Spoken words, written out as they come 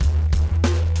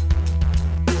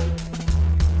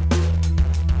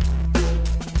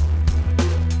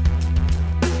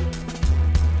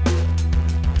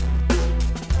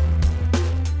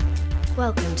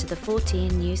the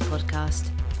 14 News Podcast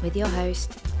with your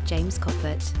host, James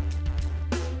Coppett.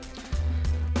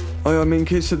 Hi, I'm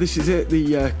Inky. So this is it,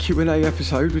 the Q&A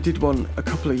episode. We did one a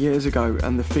couple of years ago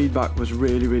and the feedback was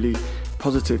really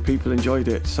positive. People enjoyed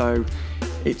it, so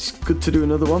it's good to do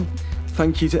another one.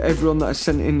 Thank you to everyone that has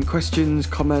sent in questions,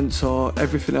 comments or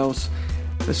everything else.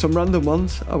 There's some random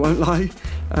ones, I won't lie,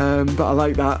 but I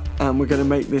like that, and we're going to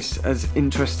make this as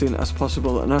interesting as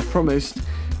possible. And as promised,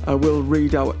 I will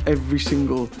read out every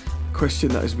single question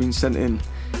that has been sent in.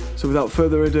 So without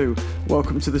further ado,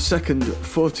 welcome to the second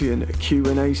Fortean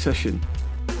Q&A session.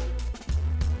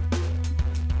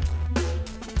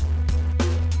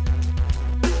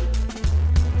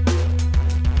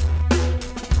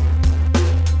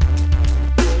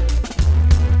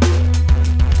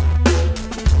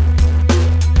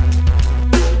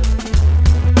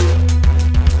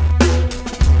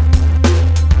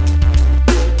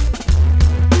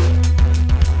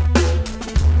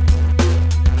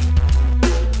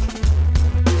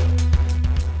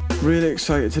 Really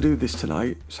excited to do this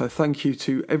tonight, so thank you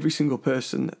to every single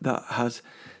person that has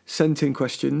sent in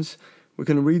questions. We're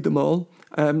going to read them all.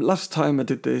 Last time I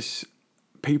did this,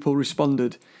 people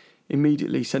responded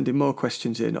immediately, sending more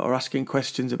questions in or asking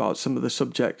questions about some of the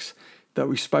subjects that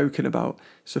we've spoken about.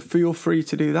 So feel free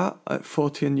to do that at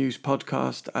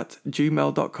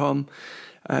 14newspodcast@gmail.com.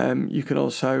 You can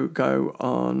also go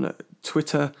on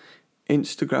Twitter,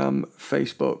 Instagram,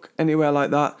 Facebook, anywhere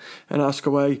like that, and ask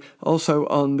away. Also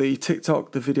on the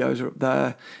TikTok, the videos are up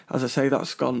there. As I say,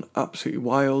 that's gone absolutely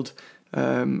wild.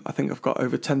 I think I've got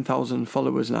over 10,000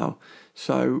 followers now.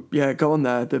 So yeah, go on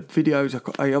there. The videos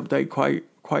I update quite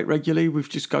regularly with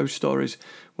just ghost stories.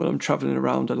 When I'm travelling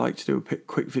around, I like to do a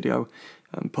quick video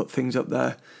and put things up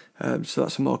there. So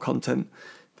that's some more content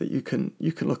that you can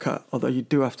look at. Although you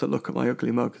do have to look at my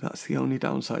ugly mug. That's the only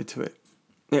downside to it.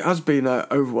 It has been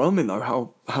overwhelming though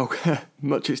how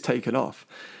much it's taken off.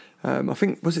 I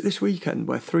think, was it this weekend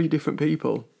where 3 different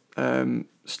people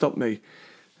stopped me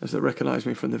as they recognised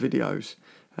me from the videos.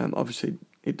 Obviously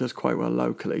it does quite well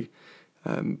locally,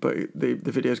 but the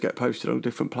videos get posted on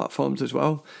different platforms as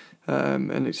well,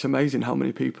 and it's amazing how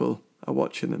many people are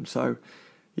watching them. So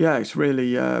yeah, it's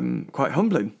really quite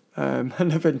humbling. I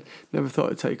never thought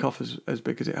it'd take off as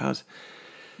big as it has.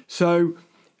 So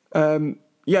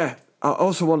yeah. I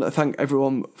also want to thank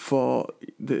everyone for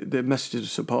the messages of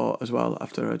support as well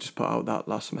after I just put out that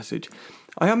last message.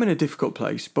 I am in a difficult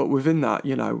place, but within that,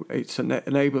 it's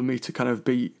enabled me to kind of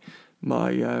beat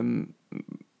my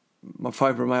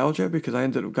fibromyalgia, because I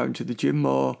ended up going to the gym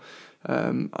more.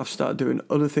 I've started doing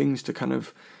other things to kind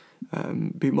of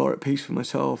be more at peace with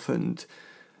myself, and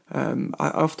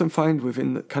I often find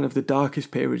within the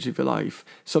darkest periods of your life,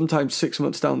 sometimes 6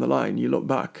 months down the line, you look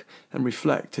back and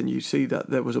reflect and you see that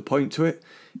there was a point to it.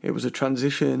 It was a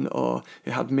transition, or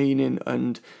it had meaning.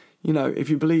 And, if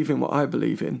you believe in what I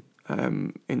believe in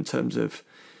terms of,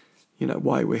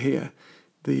 why we're here,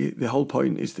 the whole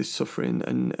point is this suffering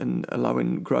and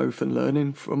allowing growth and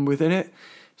learning from within it.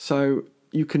 So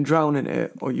you can drown in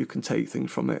it or you can take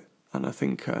things from it. And I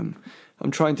think I'm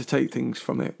trying to take things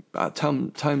from it. At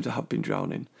times I have been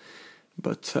drowning.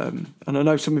 But and I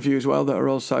know some of you as well that are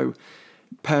also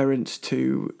parents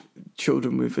to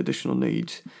children with additional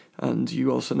needs. And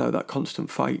you also know that constant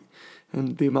fight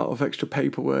and the amount of extra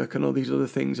paperwork and all these other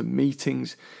things and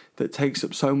meetings that takes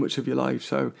up so much of your life.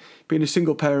 So being a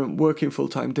single parent, working full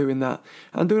time, doing that,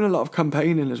 and doing a lot of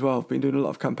campaigning as well. I've been doing a lot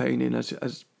of campaigning as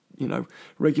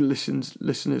regular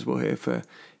listeners will hear for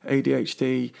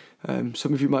ADHD.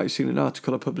 Some of you might have seen an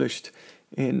article I published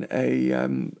in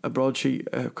a broadsheet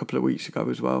a couple of weeks ago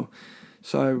as well.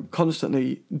 So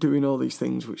constantly doing all these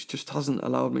things, which just hasn't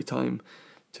allowed me time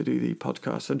to do the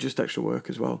podcast, and just extra work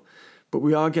as well. But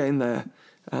we are getting there,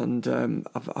 and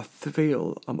I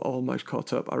feel I'm almost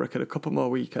caught up. I reckon a couple more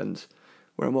weekends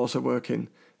where I'm also working.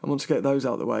 I want to get those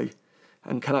out of the way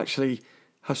and can actually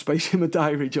have space in my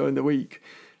diary during the week.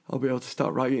 I'll be able to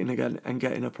start writing again and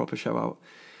getting a proper show out.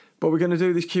 But we're going to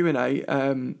do this Q&A.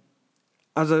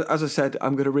 As I said,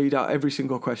 I'm going to read out every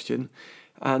single question.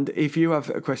 And if you have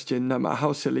a question, no matter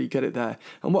how silly, get it there.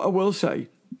 And what I will say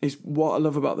is what I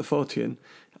love about the Fortean,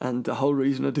 and the whole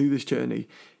reason I do this journey,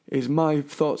 is my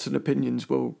thoughts and opinions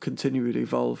will continually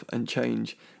evolve and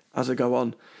change as I go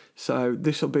on. So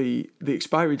this will be, the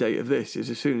expiry date of this is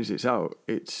as soon as it's out.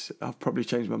 I've probably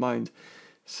changed my mind.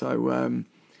 So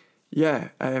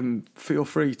feel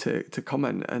free to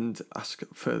comment and ask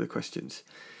further questions.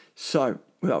 So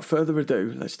without further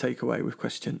ado, let's take away with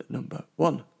question number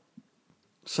 1.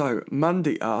 So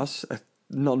Mandy asks a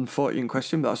non-Fortean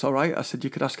question, but that's all right. I said you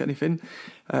could ask anything.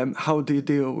 How do you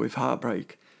deal with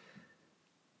heartbreak?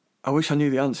 I wish I knew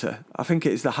the answer. I think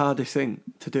it's the hardest thing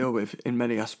to deal with in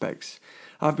many aspects.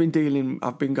 I've been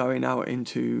going out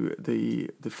into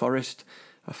the forest.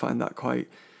 I find that quite,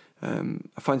 I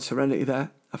find serenity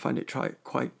there. I find it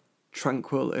quite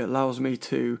tranquil. It allows me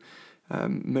to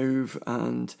move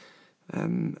and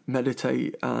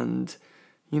meditate and,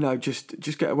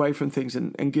 just get away from things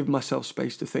and give myself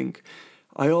space to think.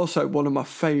 I also, one of my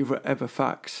favourite ever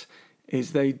facts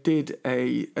is they did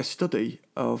a study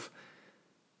of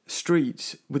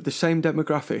streets with the same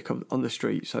demographic on the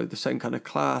street, so the same kind of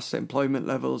class, employment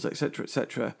levels, etc.,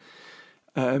 etc.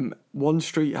 One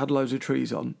street had loads of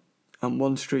trees on, and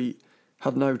one street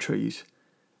had no trees.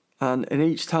 And in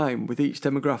each time, with each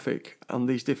demographic on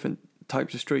these different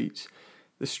types of streets,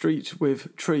 the streets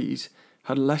with trees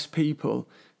had less people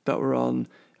that were on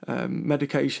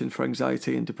medication for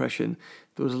anxiety and depression.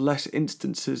 There was less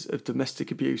instances of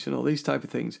domestic abuse and all these type of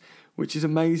things, which is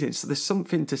amazing. So there's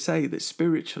something to say that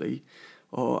spiritually,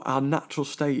 or our natural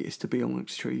state is to be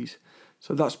amongst trees.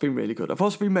 So that's been really good. I've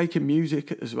also been making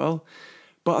music as well.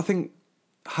 But I think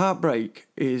heartbreak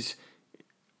is,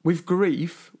 with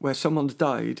grief, where someone's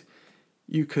died,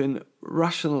 you can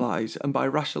rationalise, and by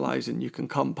rationalising you can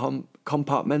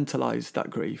compartmentalise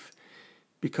that grief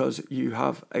because you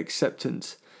have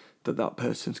acceptance that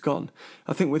person's gone.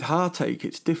 I think with heartache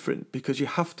it's different because you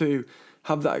have to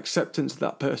have that acceptance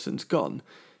that person's gone,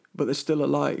 but they're still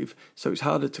alive. So it's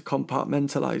harder to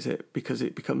compartmentalise it because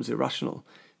it becomes irrational.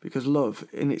 Because love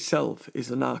in itself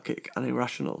is anarchic and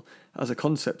irrational as a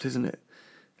concept, isn't it?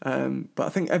 But I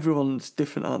think everyone's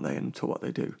different, aren't they, into what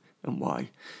they do and why.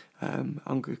 I'm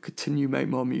going to continue make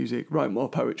more music, write more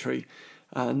poetry,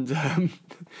 and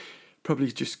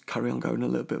probably just carry on going a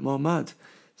little bit more mad.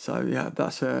 So yeah,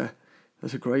 that's a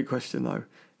great question though.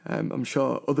 I'm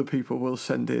sure other people will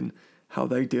send in how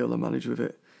they deal and manage with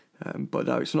it. But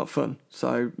no, it's not fun.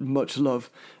 So much love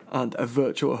and a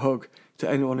virtual hug to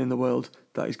anyone in the world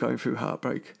that is going through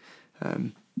heartbreak.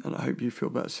 And I hope you feel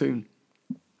better soon.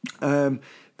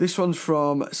 This one's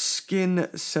from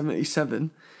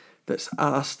Skin77 that's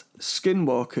asked,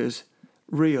 Skinwalkers,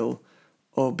 real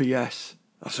or BS?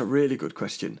 That's a really good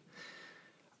question.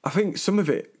 I think some of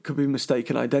it could be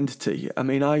mistaken identity. I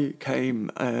mean, I came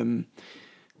a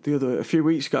few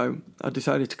weeks ago, I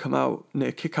decided to come out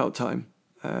near kick-out time.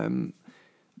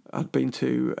 I'd been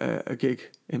to a gig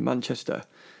in Manchester,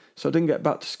 so I didn't get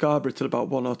back to Scarborough till about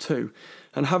 1 or 2.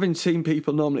 And having seen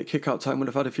people normally at kick-out time when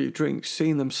I've had a few drinks,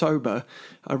 seeing them sober,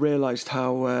 I realised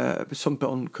how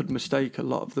someone could mistake a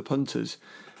lot of the punters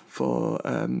for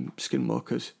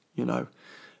skinwalkers,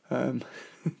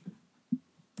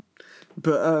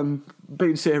 But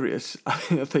being serious, I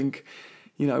think,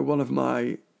 one of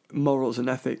my morals and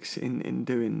ethics in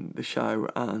doing the show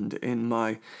and in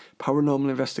my paranormal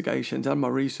investigations and my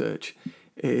research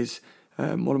is,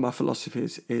 one of my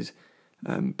philosophies is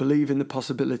believe in the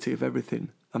possibility of everything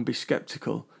and be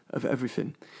sceptical of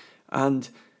everything. And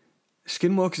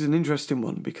Skinwalker is an interesting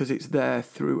one because it's there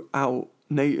throughout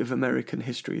Native American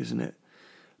history, isn't it?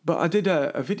 But I did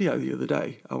a video the other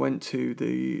day. I went to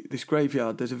this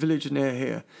graveyard. There's a village near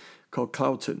here called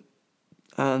Cloughton.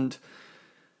 And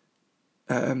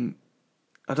I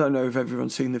don't know if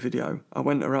everyone's seen the video. I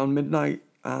went around midnight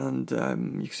and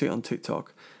you can see it on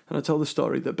TikTok. And I told the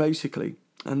story that basically,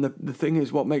 and the thing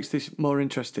is, what makes this more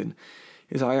interesting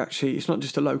is it's not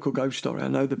just a local ghost story. I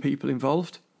know the people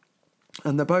involved.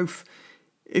 And they're both,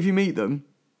 if you meet them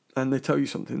and they tell you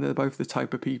something, they're both the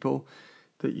type of people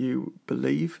that you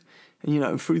believe.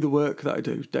 And, through the work that I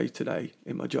do day to day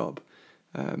in my job,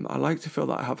 I like to feel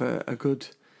that I have a good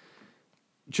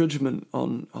judgment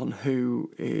on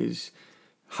who is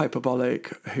hyperbolic,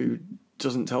 who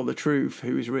doesn't tell the truth,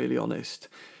 who is really honest,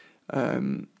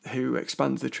 who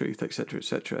expands the truth, etc.,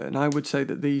 etc. And I would say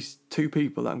that these two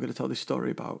people that I'm going to tell this story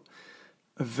about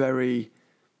are very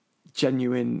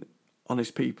genuine,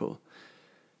 honest people.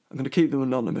 I'm going to keep them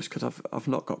anonymous because I've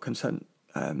not got consent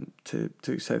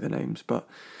to say their names, but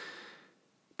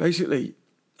basically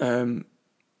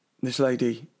this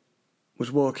lady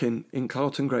was walking in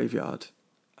Cloughton Graveyard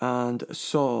and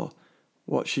saw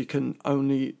what she can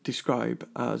only describe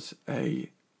as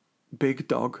a big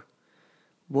dog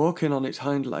walking on its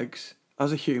hind legs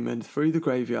as a human through the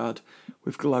graveyard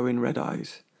with glowing red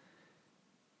eyes.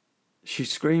 She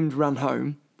screamed, ran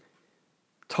home,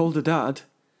 told her dad,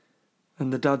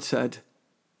 and the dad said,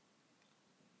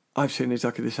 I've seen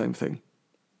exactly the same thing.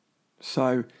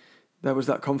 So there was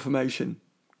that confirmation.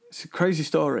 It's a crazy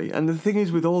story. And the thing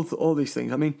is with all these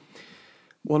things, I mean,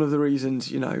 one of the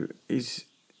reasons, is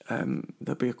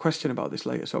there'll be a question about this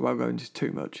later, so I won't go into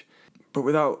too much. But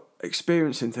without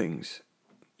experiencing things,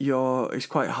 it's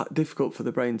quite difficult for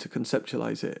the brain to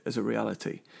conceptualize it as a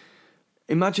reality.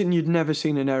 Imagine you'd never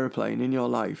seen an aeroplane in your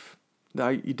life,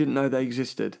 that you didn't know they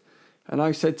existed, and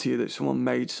I said to you that someone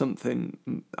made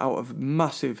something out of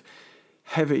massive,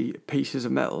 heavy pieces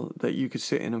of metal that you could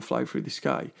sit in and fly through the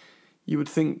sky. You would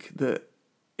think that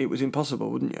it was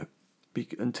impossible, wouldn't you?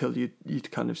 Until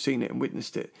you'd kind of seen it and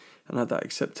witnessed it and had that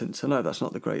acceptance. I know that's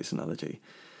not the greatest analogy.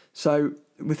 So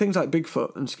with things like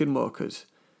Bigfoot and skinwalkers,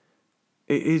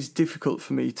 it is difficult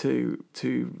for me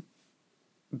to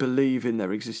believe in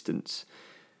their existence.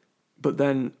 But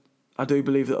then I do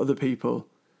believe that other people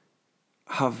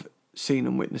have seen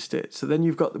and witnessed it. So then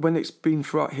you've got, when it's been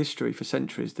throughout history for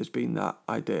centuries, there's been that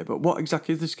idea. But what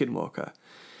exactly is the skinwalker?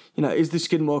 Is the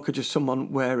skinwalker just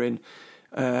someone wearing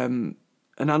an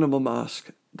animal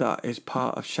mask that is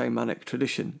part of shamanic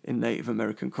tradition in Native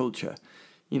American culture?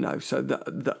 So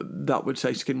that would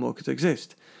say skinwalkers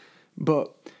exist.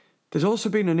 But there's also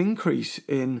been an increase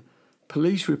in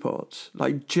police reports,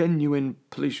 like genuine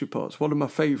police reports. One of my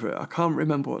favourite, I can't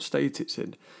remember what state it's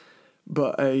in,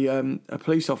 but a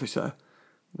police officer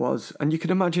was, and you can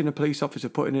imagine a police officer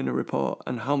putting in a report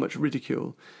and how much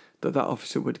ridicule that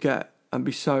officer would get and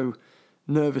be so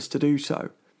nervous to do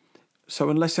so. So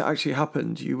unless it actually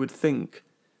happened, you would think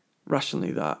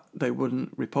rationally that they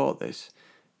wouldn't report this.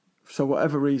 For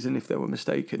whatever reason, if they were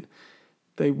mistaken,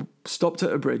 they stopped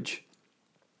at a bridge.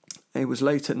 It was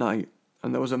late at night,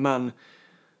 and there was a man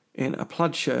in a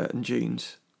plaid shirt and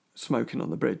jeans smoking on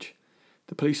the bridge.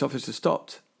 The police officer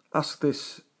stopped, asked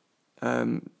this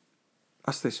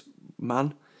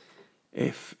man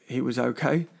if he was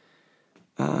okay,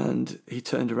 and he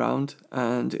turned around,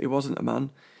 and it wasn't a man.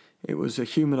 It was a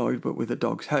humanoid, but with a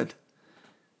dog's head.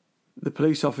 The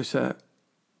police officer,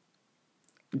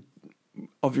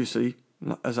 obviously,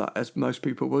 as most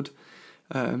people would,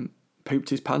 pooped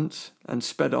his pants and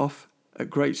sped off at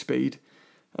great speed,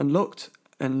 and looked,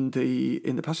 and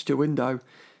in the passenger window,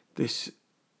 this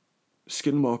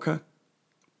skinwalker,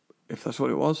 if that's what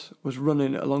it was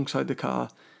running alongside the car,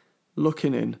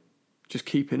 looking in, just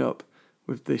keeping up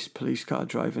with this police car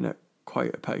driving at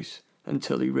quite a pace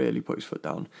until he really put his foot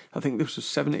down. I think this was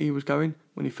 70 he was going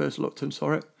when he first looked and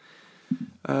saw it.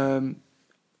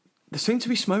 They seem to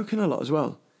be smoking a lot as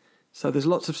well. So there's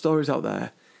lots of stories out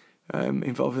there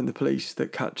involving the police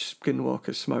that catch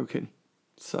skinwalkers smoking.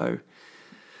 So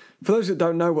for those that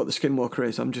don't know what the skinwalker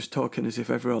is, I'm just talking as if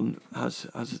everyone has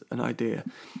an idea.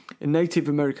 In Native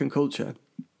American culture,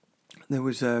 there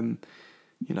was,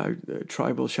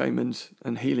 tribal shamans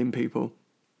and healing people.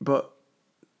 But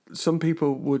some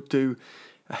people would do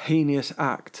a heinous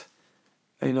act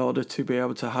in order to be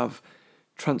able to have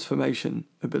transformation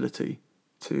ability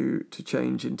to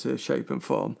change into shape and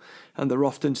form. And they're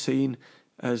often seen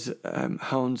as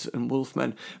hounds and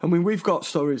wolfmen. I mean, we've got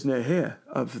stories near here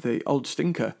of the old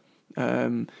stinker.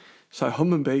 So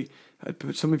Hummingbee,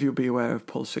 some of you will be aware of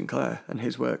Paul Sinclair and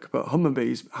his work, but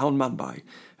Humbinbee's Hound Manby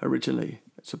originally,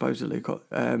 supposedly.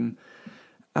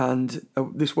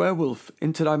 This werewolf,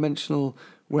 interdimensional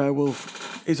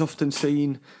werewolf, is often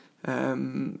seen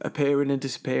appearing and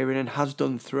disappearing, and has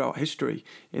done throughout history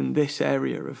in this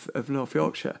area of North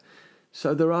Yorkshire.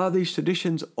 So there are these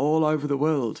traditions all over the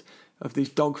world of these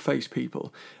dog-faced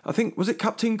people. I think, was it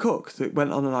Captain Cook that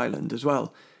went on an island as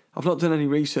well? I've not done any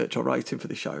research or writing for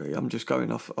the show. I'm just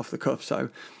going off the cuff. So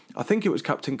I think it was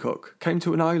Captain Cook came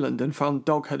to an island and found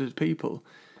dog-headed people.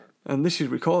 And this is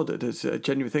recorded as a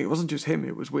genuine thing. It wasn't just him.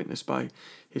 It was witnessed by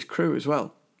his crew as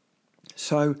well.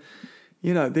 So,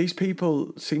 these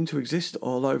people seem to exist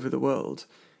all over the world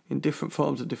in different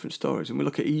forms and different stories. And we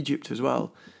look at Egypt as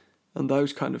well, and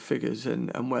those kind of figures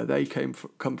and where they come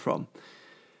from.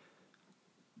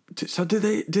 So do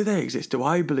they exist? Do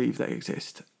I believe they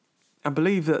exist? I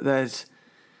believe that there's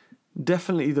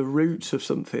definitely the roots of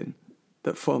something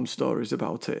that forms stories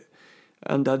about it.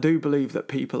 And I do believe that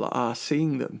people are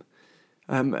seeing them.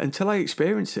 Until I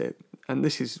experience it, and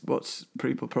this is what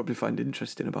people probably find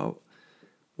interesting about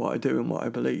what I do and what I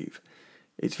believe,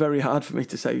 it's very hard for me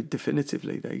to say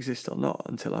definitively they exist or not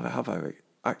until I have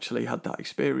actually had that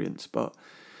experience. But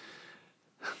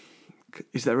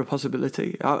is there a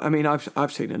possibility? I mean,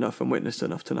 I've seen enough and witnessed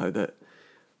enough to know that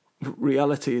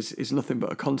reality is nothing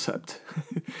but a concept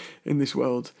in this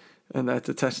world, and they're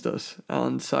to test us.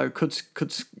 And so could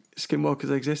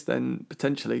skinwalkers exist? Then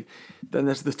potentially. Then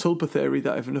there's the Tulpa theory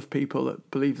that if enough people that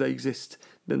believe they exist,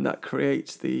 then that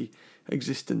creates the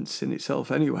existence in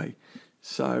itself anyway.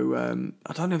 So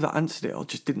I don't know if that answered it or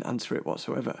just didn't answer it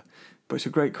whatsoever, but it's a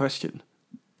great question.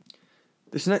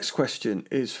 This next question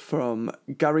is from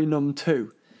Gary Num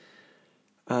 2,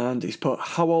 and he's put,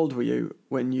 how old were you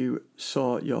when you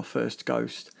saw your first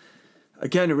ghost?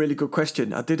 Again, a really good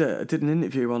question. I did an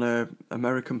interview on a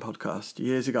American podcast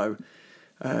years ago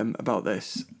about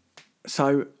this.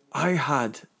 So I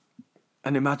had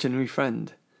an imaginary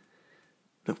friend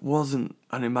that wasn't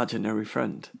an imaginary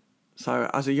friend. So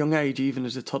as a young age, even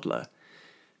as a toddler,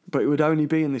 but it would only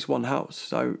be in this one house.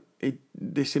 So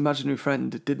this imaginary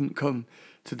friend didn't come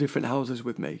to different houses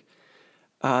with me,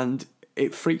 and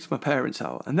it freaked my parents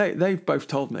out. And they've both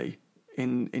told me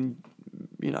in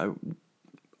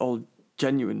all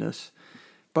genuineness,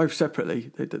 both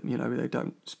separately. They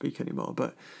don't speak anymore,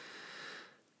 but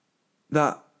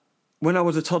that when I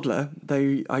was a toddler,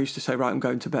 I used to say, right, I'm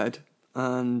going to bed,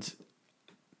 and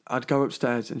I'd go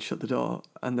upstairs and shut the door,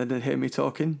 and then they'd hear me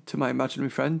talking to my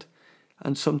imaginary friend,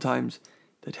 and sometimes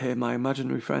they'd hear my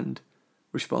imaginary friend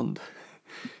respond,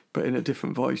 but in a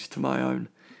different voice to my own.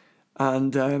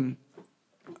 And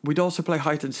we'd also play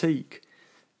hide and seek,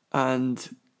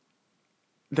 and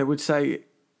they would say,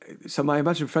 so my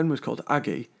imaginary friend was called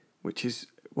Aggie, which is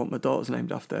what my daughter's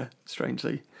named after,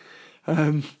 strangely.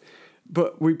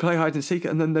 But we'd play hide and seek,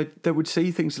 and then they would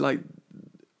see things like,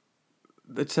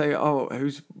 they'd say, oh,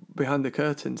 who's behind the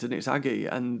curtains? And it's Aggie,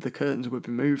 and the curtains would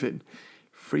be moving,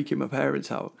 freaking my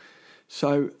parents out.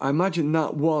 So I imagine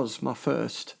that was my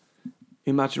first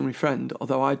imaginary friend,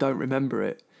 although I don't remember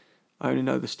it. I only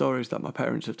know the stories that my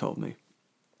parents have told me.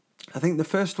 I think the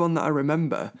first one that I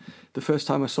remember, the first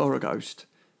time I saw a ghost,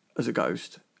 as a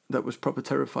ghost, that was proper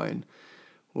terrifying,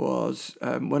 was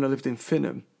when I lived in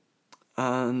Finham.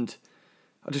 And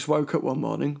I just woke up one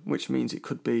morning, which means it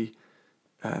could be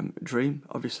a dream,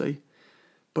 obviously.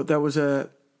 But there was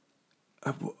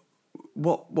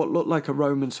what looked like a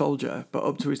Roman soldier, but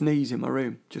up to his knees in my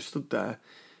room, just stood there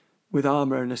with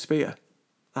armour and a spear.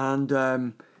 And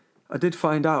I did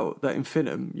find out that in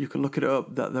Finham, you can look it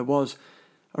up, that there was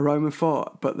a Roman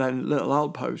fort, but then little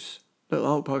outpost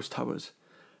towers.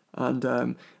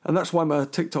 And that's why my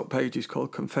TikTok page is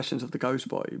called Confessions of the Ghost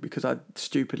Boy, because I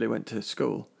stupidly went to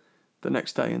school the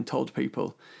next day and told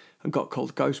people and got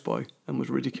called Ghost Boy and was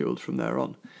ridiculed from there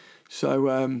on.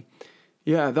 So,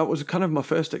 that was kind of my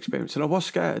first experience. And I was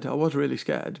scared. I was really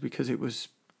scared because it was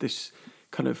this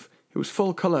it was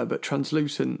full colour but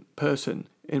translucent person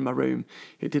in my room.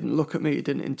 It didn't look at me. It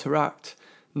didn't interact.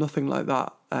 Nothing like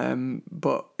that.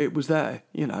 But it was there,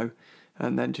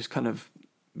 and then just kind of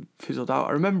fizzled out.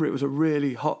 I remember it was a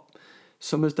really hot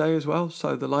summer's day as well.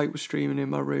 So the light was streaming in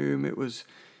my room. It was,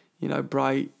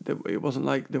 bright. It wasn't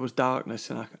like there was darkness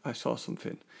and I saw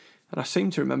something. And I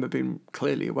seem to remember being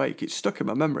clearly awake. It stuck in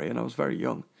my memory and I was very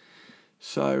young.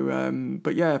 So,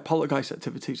 poltergeist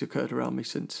activities occurred around me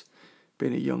since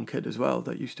being a young kid as well.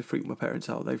 That used to freak my parents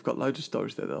out. They've got loads of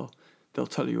stories that they'll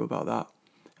tell you about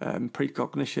that.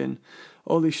 Precognition,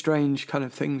 all these strange kind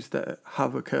of things that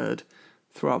have occurred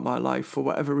throughout my life for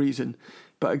whatever reason.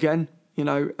 But again,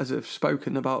 as I've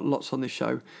spoken about lots on this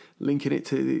show, linking it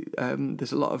to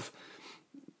there's a lot of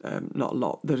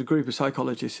there's a group of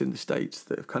psychologists in the States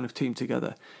that have kind of teamed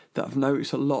together that have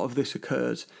noticed a lot of this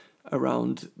occurs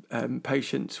around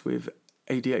patients with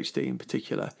ADHD in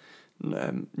particular,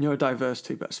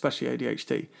 neurodiversity, but especially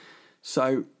ADHD.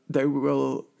 So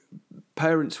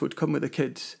parents would come with the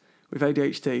kids with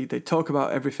ADHD, they'd talk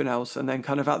about everything else, and then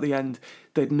kind of at the end,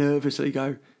 they'd nervously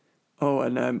go, oh,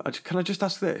 and can I just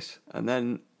ask this? And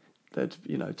then they'd,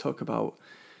 talk about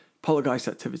poltergeist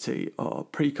activity or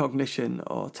precognition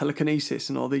or telekinesis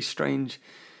and all these strange,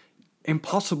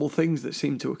 impossible things that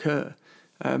seem to occur.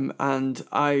 And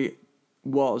I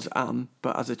am,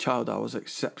 but as a child I was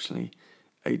exceptionally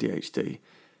ADHD,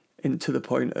 to the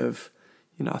point of,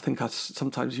 I think I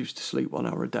sometimes used to sleep 1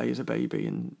 hour a day as a baby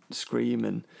and scream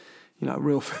and,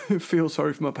 real feel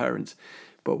sorry for my parents.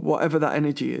 But whatever that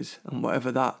energy is and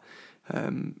whatever that,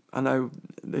 I know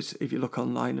if you look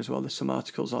online as well, there's some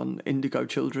articles on indigo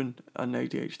children and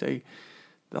ADHD.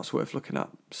 That's worth looking at.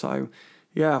 So,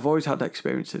 I've always had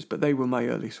experiences, but they were my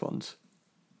earliest ones.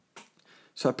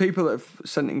 So people that have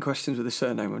sent in questions with a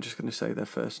surname, I'm just going to say their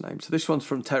first name. So this one's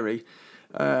from Terry.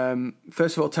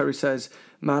 First of all, Terry says,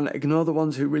 man, ignore the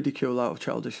ones who ridicule out of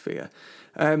childish fear.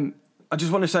 I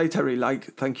just want to say, Terry,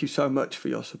 thank you so much for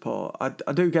your support.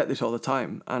 I do get this all the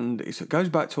time, and it goes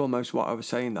back to almost what I was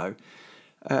saying, though.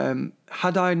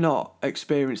 Had I not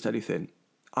experienced anything,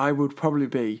 I would probably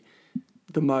be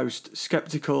the most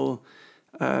sceptical,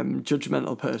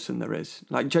 judgmental person there is.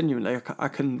 Genuinely, I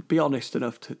can be honest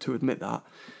enough to admit that.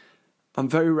 I'm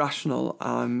very rational,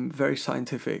 I'm very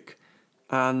scientific,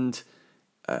 and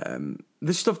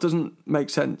this stuff doesn't make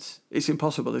sense. It's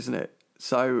impossible, isn't it?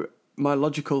 So my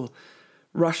logical,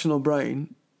 rational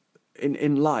brain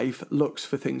in life looks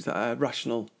for things that are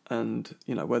rational, and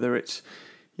whether it's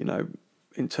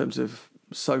in terms of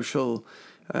social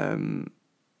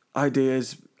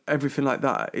ideas, everything like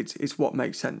that. It's what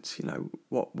makes sense, you know.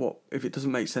 What if it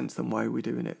doesn't make sense, then why are we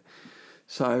doing it?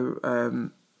 So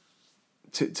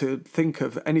to think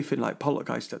of anything like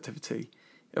poltergeist activity,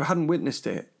 if I hadn't witnessed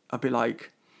it, I'd be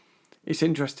like, it's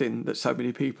interesting that so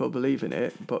many people believe in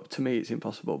it, but to me it's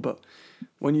impossible. But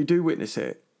when you do witness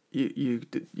it, you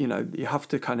know, you have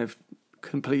to kind of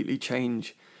completely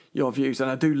change your views.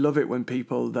 And I do love it when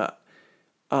people that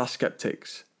are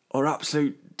skeptics or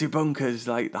absolute debunkers,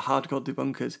 like the hardcore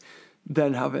debunkers,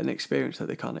 then have an experience that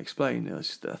they can't explain. I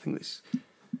think it's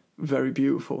very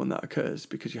beautiful when that occurs,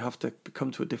 because you have to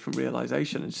come to a different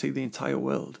realization and see the entire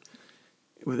world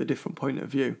with a different point of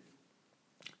view.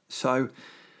 So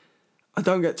I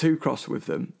don't get too cross with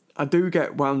them. I do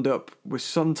get wound up with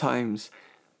sometimes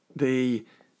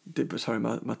sorry,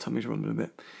 my tummy's rumbling a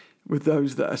bit, with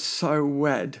those that are so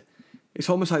wed. It's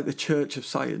almost like the Church of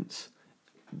Science,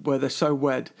 where they're so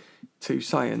wed to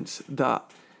science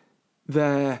that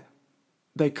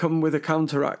they come with a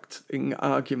counteracting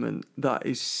argument that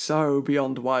is so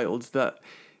beyond wild that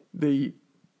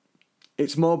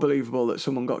it's more believable that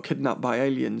someone got kidnapped by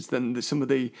aliens than some of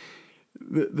the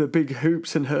big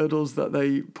hoops and hurdles that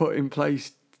they put in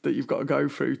place that you've got to go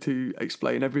through to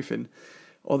explain everything.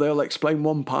 Or they'll explain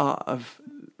one part of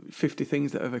 50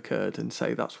 things that have occurred and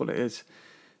say that's what it is.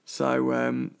 So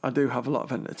I do have a lot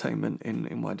of entertainment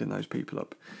in winding those people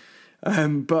up.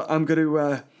 But I'm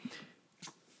going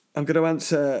to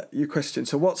answer your question.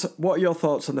 So what are your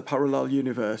thoughts on the parallel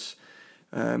universe?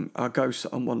 Are ghosts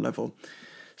on one level?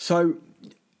 So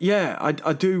yeah,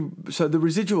 I do. So the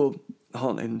residual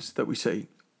hauntings that we see,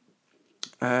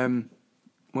 when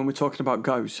we're talking about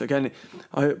ghosts, again,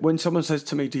 when someone says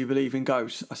to me, "Do you believe in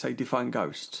ghosts?" I say, define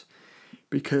ghosts,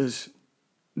 because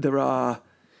there are.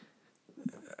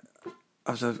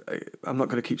 I'm not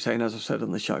going to keep saying as I've said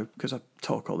on the show, because I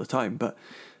talk all the time, but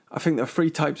I think there are 3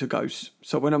 types of ghosts.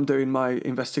 So when I'm doing my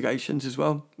investigations as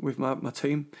well with my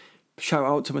team, shout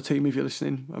out to my team if you're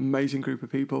listening, amazing group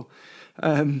of people.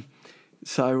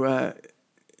 So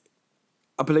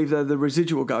I believe they're the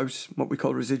residual ghosts, what we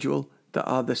call residual, that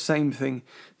are the same thing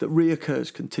that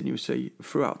reoccurs continuously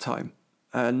throughout time.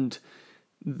 And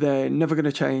they're never going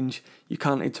to change. You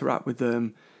can't interact with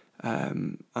them.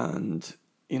 And,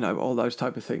 you know, all those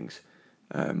type of things.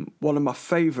 One of my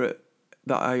favourite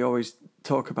that I always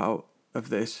talk about of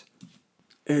this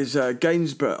is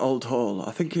Gainsborough Old Hall.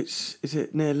 I think is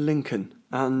it near Lincoln?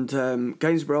 And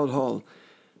Gainsborough Old Hall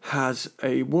has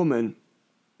a woman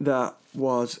that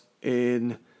was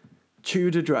in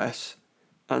Tudor dress,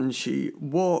 and she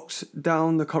walks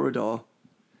down the corridor,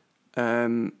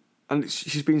 and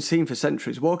she's been seen for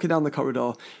centuries, walking down the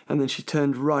corridor, and then she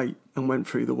turned right and went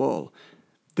through the wall.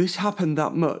 This happened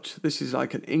that much. This is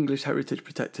like an English heritage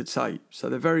protected site, so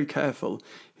they're very careful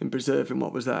in preserving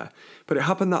what was there. But it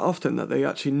happened that often that they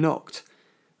actually knocked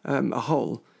a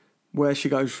hole where she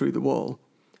goes through the wall,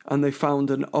 and they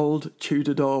found an old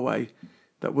Tudor doorway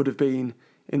that would have been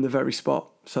in the very spot.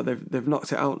 So they've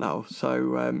knocked it out now,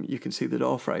 so you can see the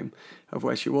door frame of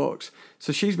where she walks.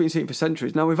 So she's been seen for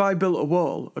centuries. Now, if I built a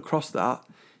wall across that,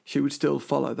 she would still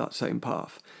follow that same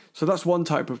path. So that's one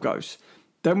type of ghost.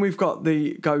 Then we've got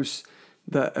the ghosts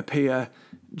that appear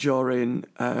during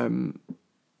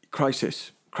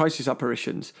crisis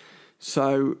apparitions.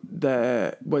 So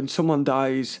when someone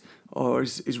dies or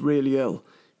is really ill,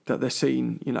 that they're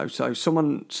seen, you know. So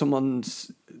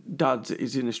someone's dad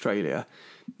is in Australia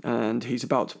and he's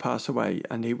about to pass away,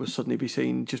 and he will suddenly be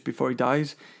seen just before he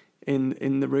dies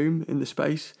in the room, in the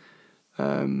space.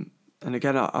 And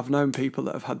again, I've known people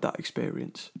that have had that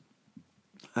experience.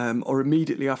 Or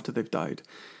immediately after they've died.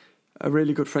 A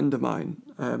really good friend of mine,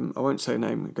 I won't say her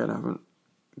name again, I haven't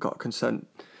got consent,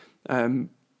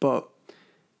 but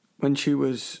when she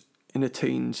was in her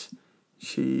teens,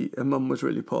 her mum was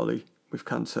really poorly with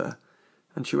cancer,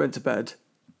 and she went to bed,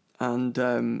 and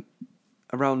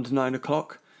around 9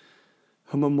 o'clock,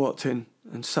 her mum walked in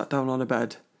and sat down on her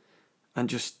bed and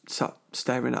just sat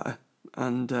staring at her,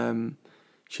 and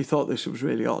she thought this was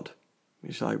really odd.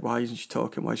 He's like, why isn't she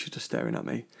talking? Why is she just staring at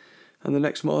me? And the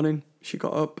next morning, she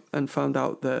got up and found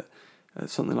out that at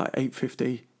something like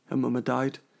 8:50, her mum had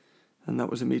died. And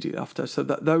that was immediately after. So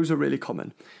those are really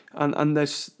common. And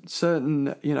there's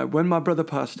certain, you know, when my brother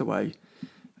passed away,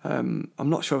 I'm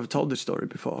not sure if I've told this story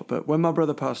before, but when my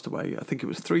brother passed away, I think it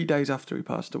was 3 days after he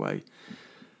passed away,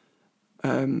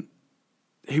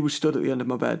 he was stood at the end of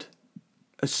my bed,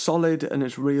 as solid and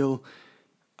as real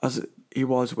as he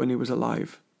was when he was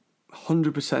alive.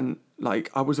 100%, like,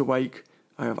 I was awake.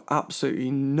 I have absolutely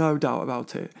no doubt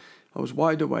about it. I was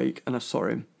wide awake and I saw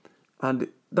him. And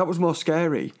that was more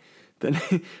scary then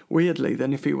weirdly,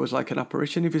 then if he was like an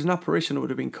apparition, if he's an apparition, I would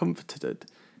have been comforted.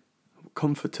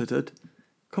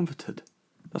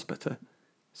 That's better.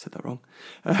 Said that wrong.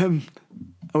 I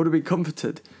would have been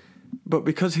comforted, but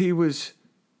because he was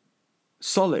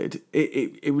solid,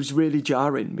 it was really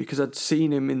jarring because I'd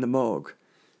seen him in the morgue,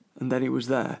 and then he was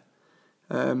there,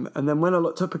 and then when I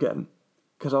looked up again,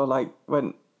 because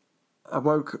when I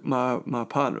woke my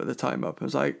partner at the time up, I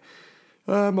was like,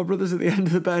 my brother's at the end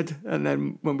of the bed, and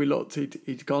then when we looked,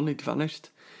 he'd gone, he'd vanished.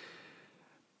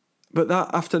 But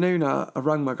that afternoon, I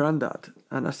rang my granddad,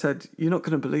 and I said, "You're not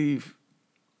going to believe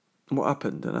what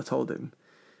happened," and I told him,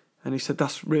 and he said,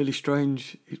 "That's really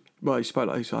strange." He spoke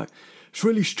like, he's like, "It's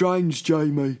really strange,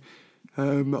 Jamie.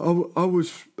 I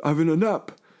was having a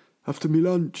nap after my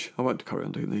lunch." I won't carry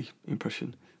on doing the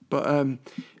impression, but and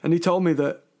he told me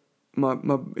that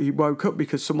he woke up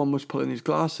because someone was pulling his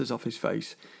glasses off his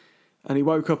face, and he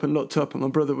woke up and looked up, and my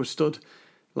brother was stood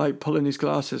like pulling his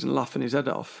glasses and laughing his head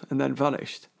off, and then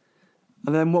vanished.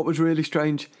 And then what was really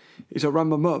strange is I rang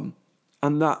my mum,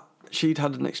 and that she'd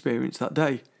had an experience that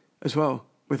day as well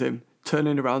with him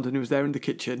turning around, and he was there in the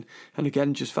kitchen and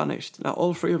again just vanished. Now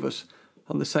all three of us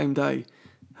on the same day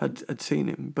had seen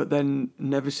him, but then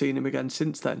never seen him again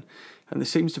since then. And there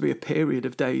seems to be a period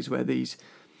of days where these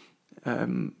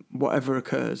whatever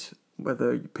occurs,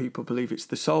 whether people believe it's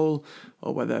the soul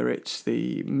or whether it's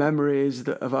the memories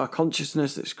of our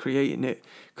consciousness that's creating it,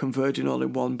 converging all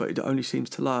in one, but it only seems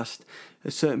to last a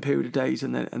certain period of days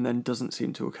and then doesn't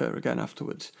seem to occur again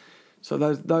afterwards. So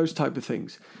those type of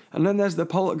things. And then there's the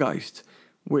poltergeist,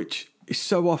 which is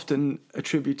so often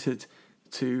attributed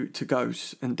to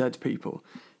ghosts and dead people.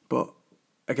 But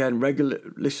again, regular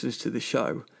listeners to this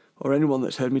show, or anyone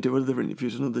that's heard me do other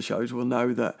interviews and other shows, will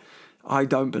know that I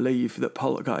don't believe that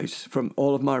poltergeists, from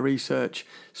all of my research,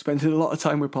 spending a lot of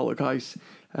time with poltergeists,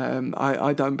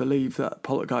 I don't believe that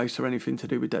poltergeists are anything to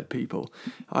do with dead people.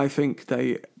 I think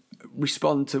they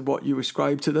respond to what you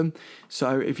ascribe to them.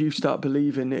 So if you start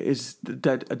believing it is a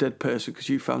dead person because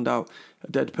you found out a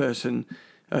dead person,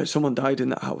 someone died in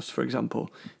that house, for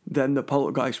example, then the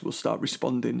poltergeist will start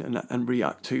responding and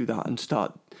react to that and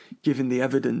start giving the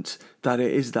evidence that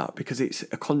it is that, because it's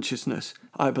a consciousness,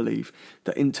 I believe,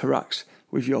 that interacts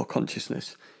with your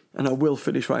consciousness. And I will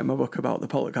finish writing my book about the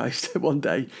poltergeist one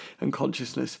day and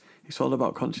consciousness. It's all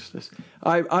about consciousness.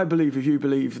 I believe if you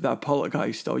believe that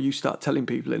poltergeist, or you start telling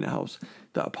people in the house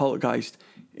that a poltergeist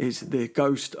is the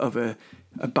ghost of a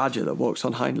badger that walks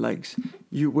on hind legs,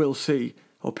 you will see,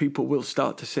 or people will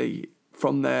start to see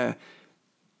from their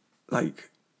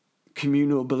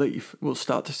communal belief, will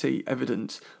start to see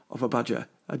evidence of a badger.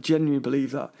 I genuinely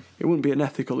believe that. It wouldn't be an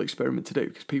ethical experiment to do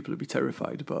because people would be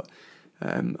terrified, but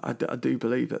I do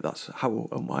believe that that's how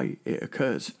and why it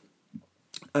occurs.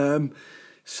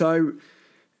 So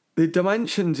the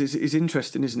dimensions is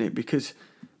interesting, isn't it? Because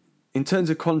in terms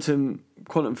of quantum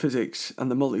physics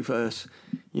and the multiverse,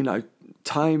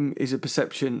 time is a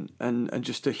perception and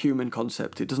just a human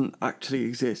concept. It doesn't actually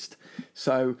exist.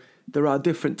 So there are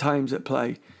different times at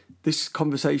play. This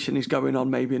conversation is going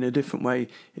on maybe in a different way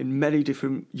in many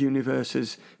different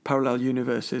universes, parallel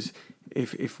universes,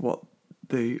 if what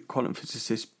the quantum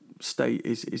physicists state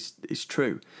is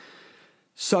true.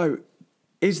 So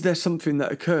is there something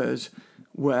that occurs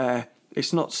where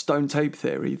it's not stone tape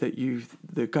theory that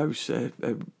the ghosts are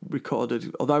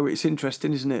recorded, although it's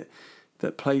interesting, isn't it,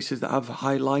 that places that have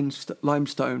high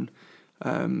limestone,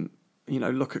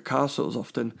 look at castles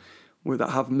often, that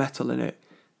have metal in it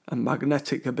and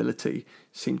magnetic ability,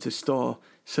 seem to store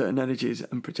certain energies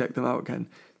and project them out again.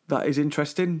 That is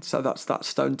interesting. So that's that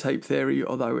stone tape theory,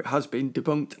 although it has been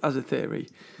debunked as a theory.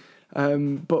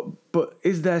 But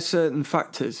is there certain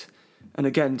factors? And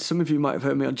again, some of you might have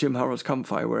heard me on Jim Harrell's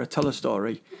Campfire, where I tell a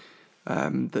story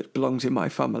that belongs in my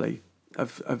family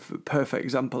of a perfect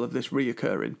example of this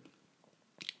reoccurring,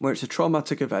 where it's a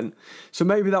traumatic event. So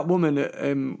maybe that woman,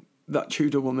 that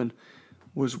Tudor woman,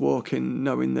 was walking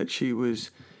knowing that she was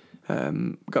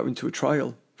going to a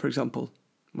trial, for example,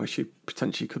 where she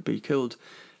potentially could be killed.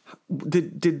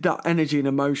 Did that energy and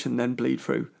emotion then bleed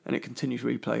through and it continues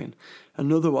replaying?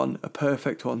 Another one, a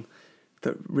perfect one,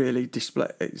 that really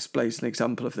displays an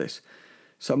example of this.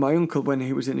 So my uncle, when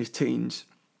he was in his teens,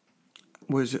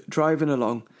 was driving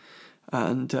along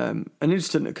and an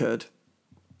incident occurred,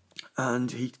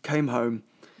 and he came home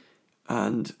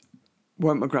and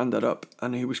woke my granddad up,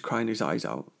 and he was crying his eyes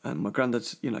out, and my granddad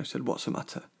said, "What's the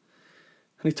matter?"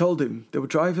 And he told him they were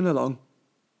driving along,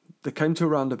 they came to a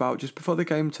roundabout. Just before they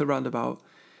came to the roundabout,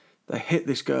 they hit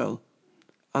this girl,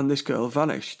 and this girl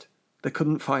vanished. They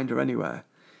couldn't find her anywhere.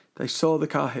 They saw the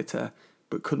car hit her,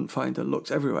 but couldn't find her. Looked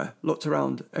everywhere, looked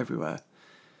around everywhere.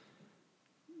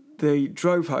 they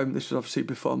drove home. This was obviously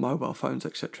before mobile phones,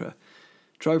 etc.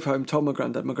 Drove home, told my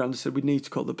granddad. My granddad said, we need to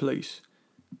call the police.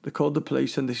 They called the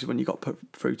police, and this is when you got put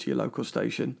through to your local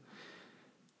station.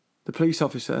 The police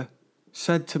officer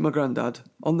said to my granddad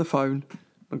on the phone,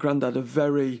 my granddad, a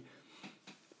very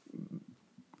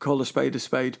call a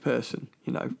spade person,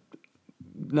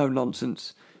 no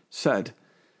nonsense, said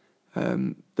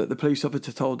that the police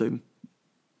officer told him,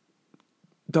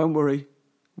 don't worry,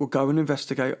 we'll go and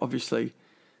investigate, obviously,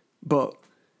 but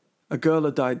a girl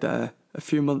had died there a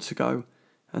few months ago,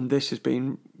 and this has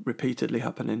been repeatedly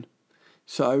happening.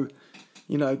 So,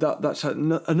 that's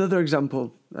another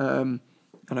example, and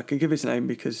I can give his name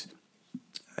because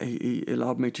he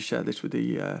allowed me to share this with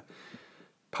the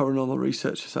Paranormal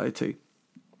Research Society,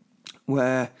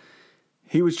 where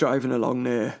he was driving along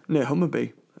near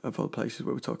Hummerby, of all places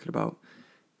we were talking about,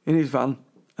 in his van,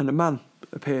 and a man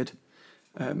appeared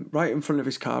right in front of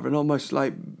his car and almost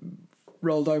like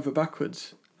rolled over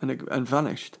backwards and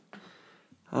vanished.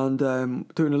 And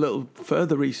doing a little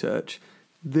further research,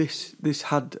 this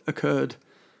had occurred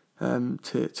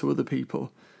to other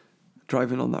people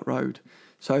driving on that road.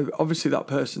 So obviously that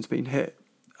person's been hit,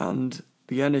 and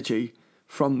the energy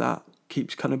from that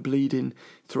keeps kind of bleeding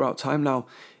throughout time. Now,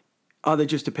 are they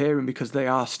just appearing because they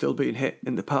are still being hit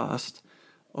in the past,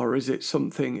 or is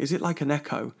it like an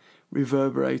echo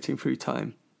reverberating through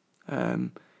time?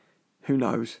 Who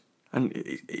knows? And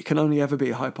it can only ever be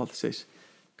a hypothesis,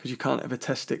 because you can't ever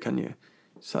test it, can you?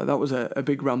 So that was a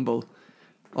big ramble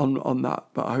on that,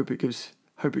 but I hope it gives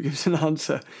an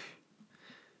answer.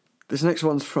 This next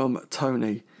one's from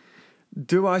Tony.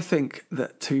 Do I think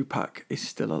that Tupac is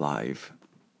still alive?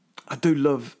 I do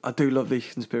love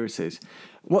these conspiracies.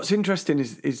 What's interesting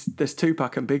is there's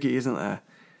Tupac and Biggie, isn't there?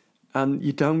 And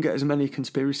you don't get as many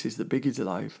conspiracies that Biggie's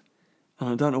alive. And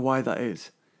I don't know why that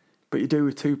is, but you do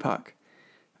with Tupac.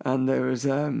 And there was,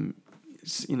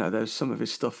 there's some of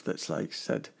his stuff that's like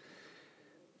said,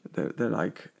 they're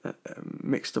like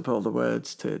mixed up all the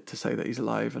words to say that he's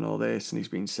alive and all this and he's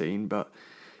been seen. But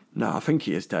no, I think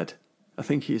he is dead. I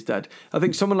think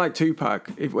someone like Tupac,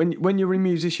 when you're a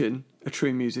musician, a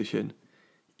true musician,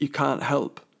 you can't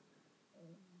help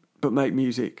but make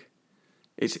music.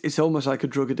 It's almost like a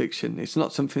drug addiction. It's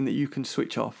not something that you can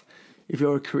switch off. If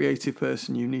you're a creative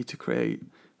person, you need to create.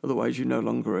 Otherwise, you no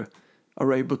longer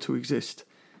are able to exist.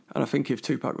 And I think if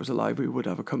Tupac was alive, we would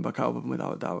have a comeback album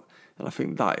without a doubt. And I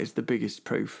think that is the biggest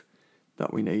proof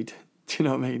that we need. Do you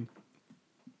know what I mean?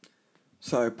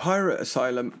 So, Pirate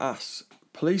Asylum asks,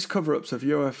 police cover-ups of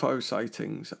UFO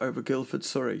sightings over Guildford,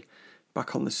 Surrey,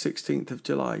 back on the 16th of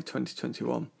July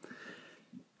 2021.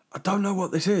 I don't know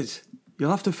what this is.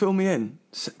 You'll have to fill me in.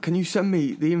 Can you send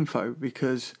me the info?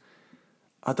 Because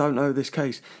I don't know this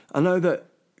case. I know that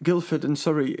Guildford and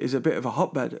Surrey is a bit of a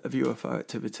hotbed of UFO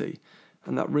activity,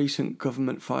 and that recent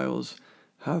government files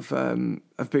have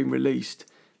been released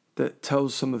that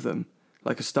tells some of them,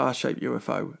 like a star-shaped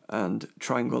UFO and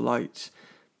triangle lights.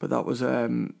 But that was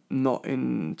not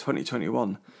in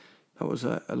 2021. That was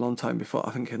a long time before,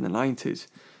 I think in the 90s.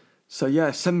 So yeah,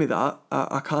 send me that.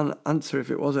 I can't answer if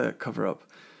it was a cover-up.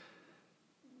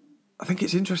 I think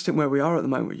it's interesting where we are at the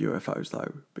moment with UFOs,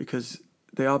 though, because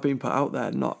they are being put out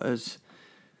there, not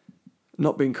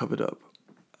being covered up.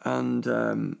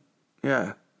 And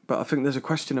but I think there's a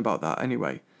question about that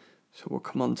anyway. So we'll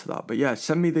come on to that. But yeah,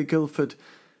 send me the Guildford,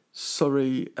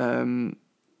 Surrey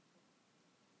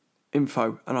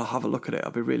info and I'll have a look at it.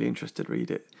 I'll be really interested to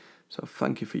read it. So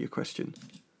thank you for your question.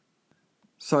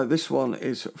 So this one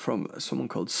is from someone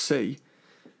called C.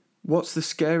 What's the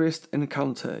scariest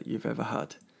encounter you've ever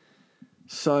had?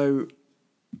 So,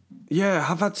 yeah,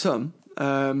 I've had some.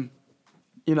 I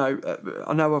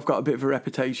know I've got a bit of a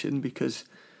reputation because,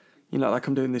 like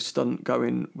I'm doing this stunt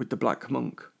going with the Black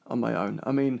Monk on my own.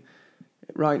 I mean,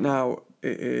 right now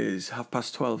it is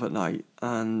 12:30 at night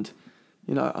and,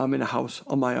 I'm in a house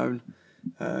on my own.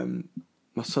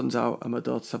 My son's out and my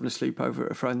daughter's having a sleepover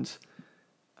at a friend's.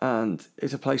 And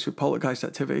it's a place with poltergeist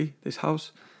activity, this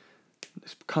house.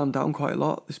 It's calmed down quite a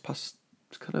lot this past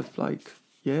kind of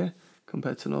year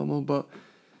compared to normal. But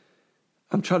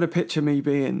I'm trying to picture me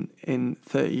being in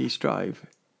 30 East Drive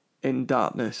in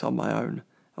darkness on my own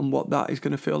and what that is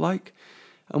going to feel like.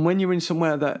 And when you're in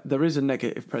somewhere that there is a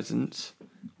negative presence,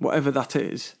 whatever that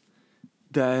is,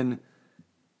 then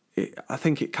I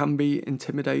think it can be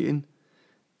intimidating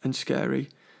and scary.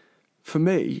 For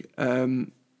me, I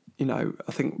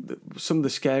think that some of the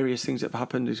scariest things that have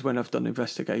happened is when I've done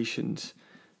investigations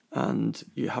and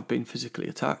you have been physically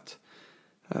attacked.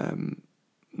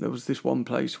 There was this one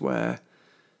place where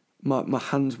my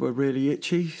hands were really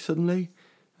itchy suddenly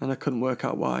and I couldn't work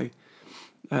out why.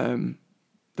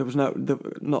 There was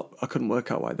I couldn't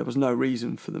work out why. There was no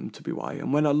reason for them to be white.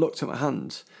 And when I looked at my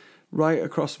hands, right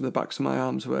across the backs of my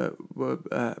arms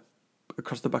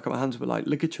across the back of my hands were like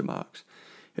ligature marks.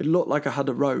 It looked like I had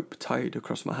a rope tied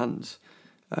across my hands,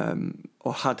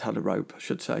 or had a rope, I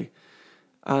should say,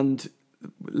 and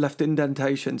left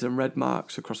indentations and red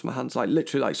marks across my hands, like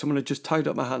literally like someone had just tied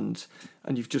up my hands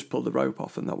and you've just pulled the rope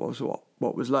off, and that was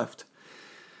what was left.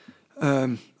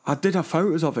 I did have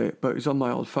photos of it, but it was on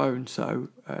my old phone, so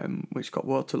which got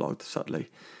waterlogged, sadly.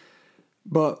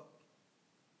 But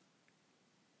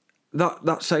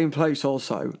that same place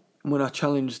also, when I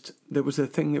challenged, there was a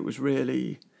thing that was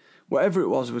really, whatever it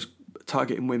was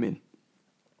targeting women.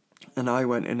 And I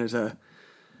went in as a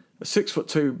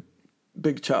 6'2"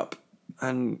 big chap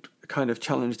and kind of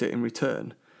challenged it in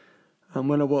return. And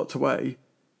when I walked away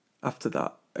after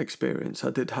that experience, I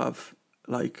did have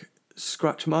like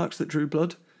scratch marks that drew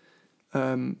blood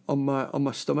on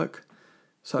my stomach.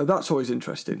 So that's always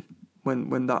interesting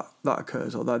when that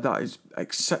occurs, although that is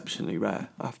exceptionally rare,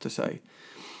 I have to say.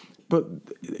 But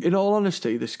in all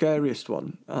honesty, the scariest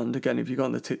one, and again, if you go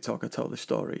on the TikTok, I tell the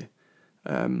story,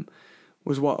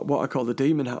 was what I call the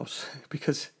demon house,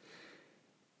 because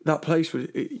that place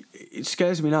it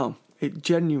scares me now. It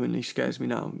genuinely scares me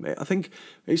now. I think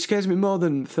it scares me more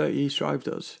than 30 East Drive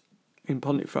does in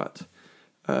Pontefract,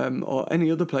 or any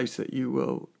other place that you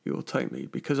will take me,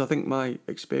 because I think my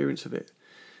experience of it,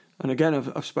 and again,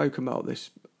 I've spoken about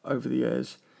this over the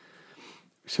years.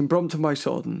 It's in Brompton by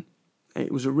Sordon.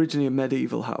 It was originally a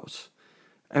medieval house,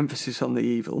 emphasis on the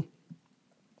evil.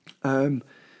 I'm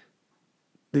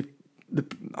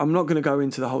not going to go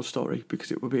into the whole story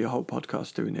because it would be a whole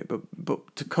podcast doing it,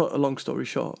 but to cut a long story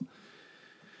short,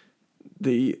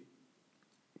 the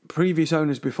previous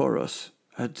owners before us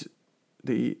had,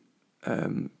 the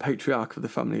patriarch of the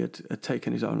family had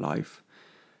taken his own life,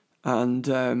 and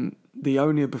the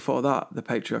owner before that, the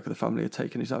patriarch of the family, had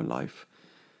taken his own life.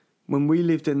 When we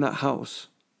lived in that house,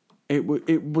 it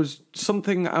was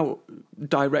something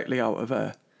directly out of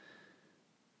the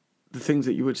things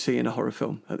that you would see in a horror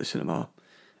film at the cinema.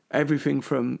 Everything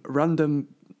from random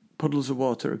puddles of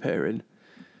water appearing,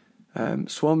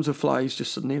 swarms of flies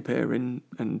just suddenly appearing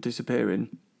and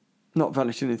disappearing, not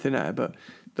vanishing in thin air, but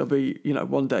there'll be,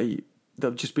 one day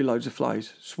there'll just be loads of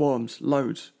flies, swarms,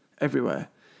 loads, everywhere,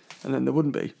 and then there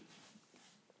wouldn't be.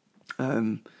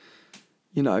 To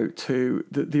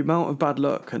the amount of bad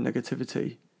luck and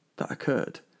negativity that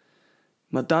occurred.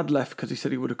 My dad left because he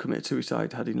said he would have committed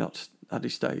suicide had he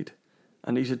stayed.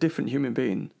 And he's a different human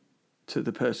being to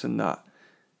the person that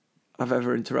I've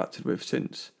ever interacted with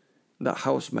since. That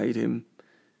house made him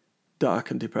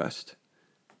dark and depressed.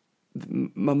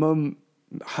 My mum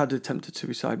had attempted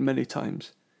suicide many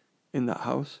times in that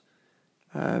house.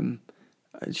 And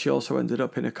she also ended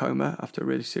up in a coma after a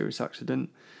really serious accident.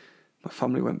 My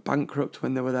family went bankrupt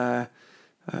when they were there.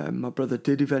 My brother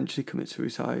did eventually commit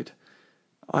suicide.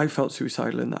 I felt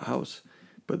suicidal in that house.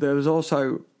 But there was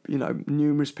also,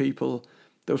 numerous people.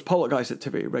 There was poltergeist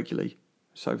activity regularly.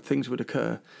 So things would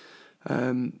occur.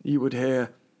 You would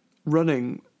hear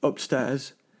running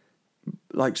upstairs,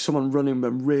 like someone running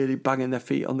and really banging their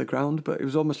feet on the ground. But it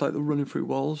was almost like they're running through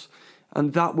walls.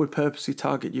 And that would purposely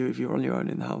target you if you were on your own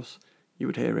in the house. You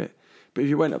would hear it. But if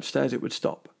you went upstairs, it would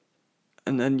stop.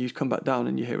 And then you'd come back down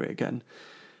and you hear it again.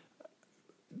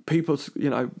 People,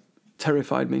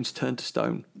 terrified means turned to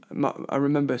stone. I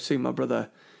remember seeing my brother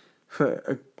for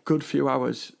a good few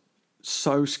hours,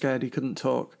 so scared he couldn't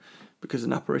talk because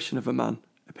an apparition of a man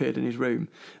appeared in his room.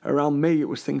 Around me, it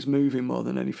was things moving more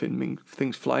than anything,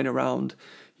 things flying around.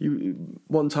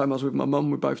 One time I was with my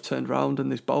mum, we both turned around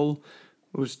and this bowl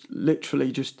was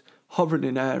literally just hovering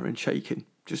in air and shaking,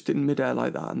 just in midair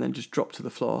like that, and then just dropped to the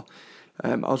floor.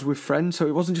 I was with friends, so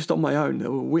it wasn't just on my own. There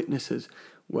were witnesses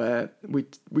where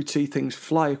we'd see things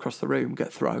fly across the room,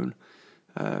 get thrown,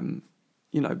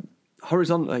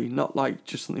 horizontally, not like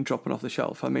just something dropping off the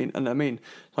shelf. I mean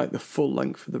like the full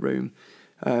length of the room.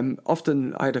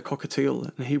 Often I had a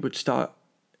cockatiel and he would start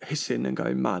hissing and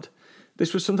going mad.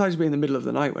 This would sometimes be in the middle of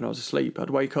the night when I was asleep.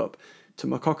 I'd wake up to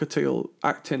my cockatiel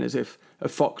acting as if a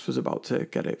fox was about to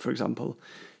get it, for example.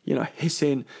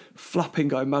 Hissing, flapping,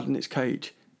 going mad in its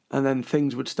cage. And then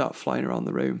things would start flying around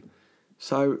the room.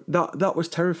 So that was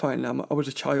terrifying. I was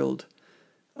a child.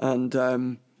 And,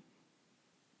 other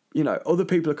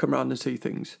people would come around and see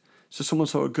things. So someone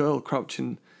saw a girl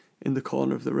crouching in the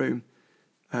corner of the room.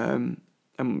 And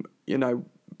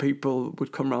people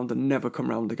would come around and never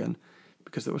come around again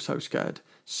because they were so scared.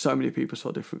 So many people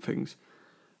saw different things.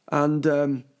 And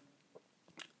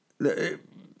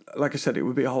like I said, it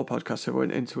would be a whole podcast if I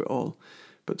went into it all.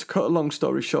 But to cut a long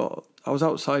story short, I was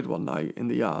outside one night in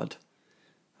the yard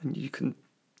and you can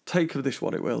take of this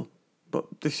what it will,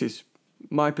 but this is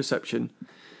my perception.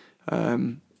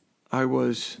 I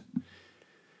was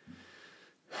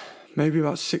maybe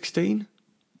about 16,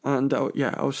 and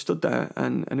I was stood there,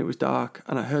 and it was dark,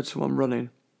 and I heard someone running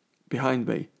behind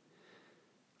me.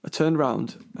 I turned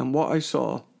round, and what I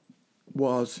saw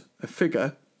was a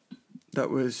figure that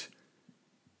was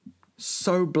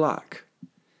so black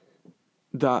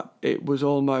that it was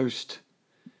almost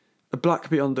a black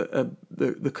beyond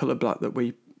the colour black that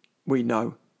we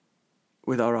know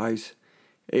with our eyes.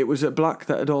 It was a black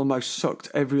that had almost sucked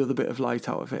every other bit of light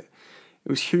out of it. It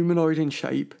was humanoid in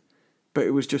shape, but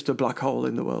it was just a black hole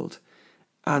in the world.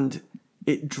 And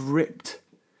it dripped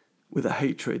with a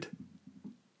hatred.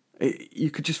 You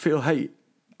could just feel a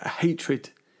hatred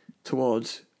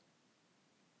towards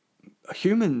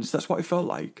humans. That's what it felt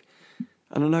like.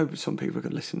 And I know some people are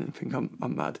going to listen and think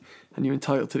I'm mad, and you're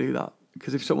entitled to do that.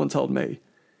 Because if someone told me,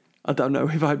 I don't know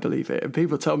if I believe it. And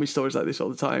people tell me stories like this all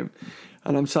the time.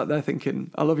 And I'm sat there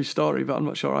thinking, I love your story, but I'm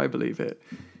not sure I believe it.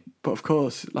 But of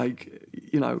course,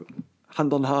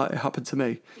 hand on heart, it happened to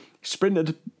me. He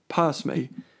sprinted past me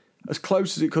as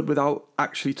close as he could without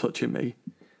actually touching me,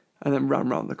 and then ran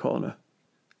round the corner.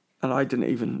 And I didn't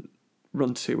even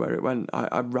run to see where it went.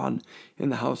 I ran in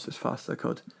the house as fast as I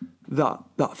could. That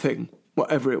thing,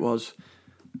 whatever it was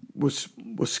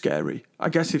scary. I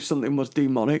guess if something was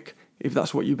demonic, if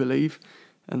that's what you believe,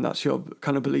 and that's your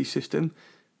kind of belief system,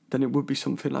 then it would be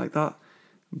something like that.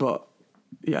 But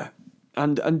yeah,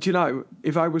 and you know,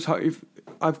 if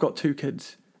I've got 2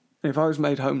 kids, and if I was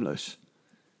made homeless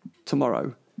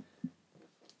tomorrow,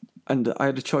 and I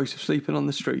had a choice of sleeping on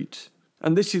the streets,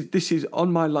 and this is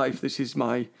on my life, this is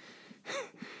my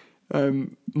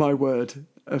my word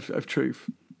of truth,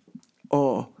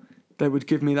 or they would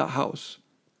give me that house,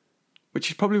 which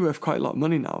is probably worth quite a lot of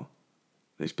money now.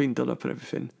 It's been done up and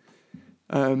everything.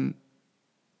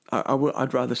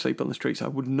 I'd rather sleep on the streets. I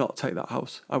would not take that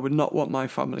house. I would not want my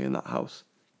family in that house.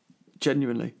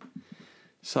 Genuinely.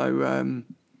 So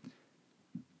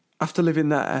after living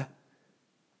there,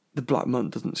 the Black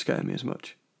Month doesn't scare me as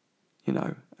much. You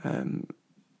know, I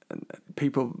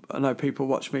know people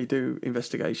watch me do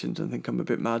investigations and think I'm a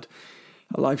bit mad.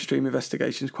 I live stream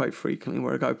investigations quite frequently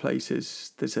where I go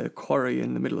places. There's a quarry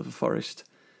in the middle of a forest,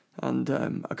 and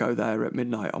I go there at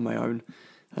midnight on my own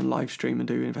and live stream and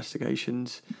do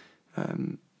investigations.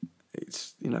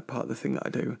 It's, you know, part of the thing that I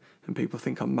do, and people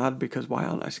think I'm mad because why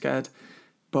aren't I scared?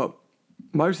 But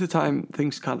most of the time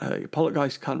things can't hurt you.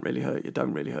 Poltergeists can't really hurt you,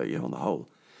 don't really hurt you on the whole.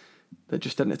 They're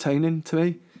just entertaining to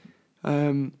me.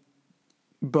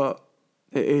 But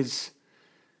it is,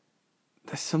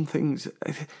 there's some things,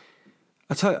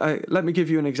 let me give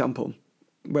you an example.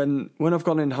 When I've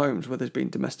gone in homes where there's been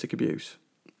domestic abuse,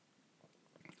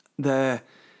 you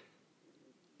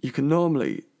can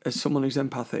normally, as someone who's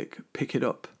empathic, pick it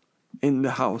up in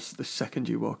the house the second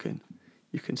you walk in.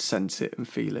 You can sense it and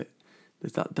feel it.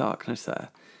 There's that darkness there.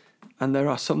 And there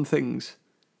are some things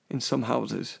in some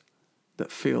houses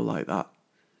that feel like that.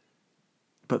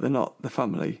 But they're not the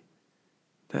family.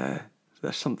 There's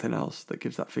something else that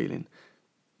gives that feeling.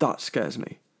 That scares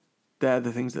me. They're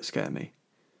the things that scare me.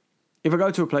 If I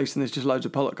go to a place and there's just loads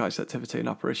of poltergeist activity and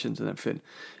apparitions and everything,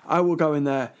 I will go in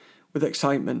there with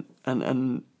excitement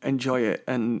and enjoy it.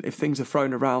 And if things are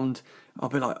thrown around, I'll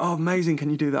be like, oh, amazing, can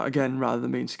you do that again? Rather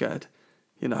than being scared,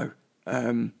 you know.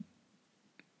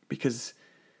 Because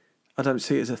I don't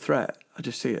see it as a threat. I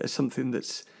just see it as something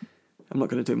that's... I'm not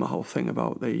going to do my whole thing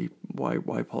about the why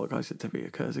poltergeist activity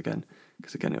occurs again,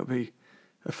 because again, it'll be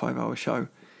a 5-hour show.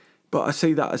 But I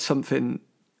see that as something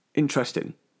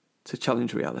interesting to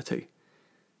challenge reality.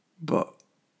 But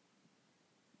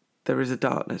there is a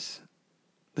darkness.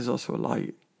 There's also a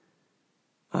light.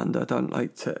 And I don't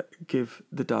like to give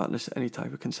the darkness any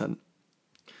type of consent.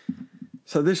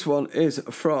 So this one is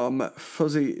from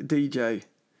Fuzzy DJ.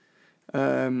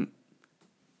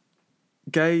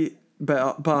 Gay,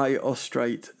 bi or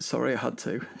straight? Sorry, I had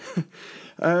to.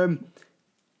 I'm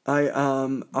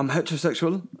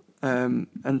heterosexual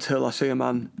until I see a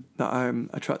man that I'm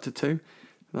attracted to.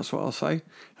 That's what I'll say.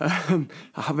 I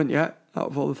haven't yet, out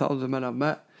of all the thousands of men I've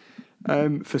met.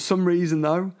 For some reason,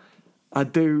 though, I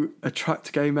do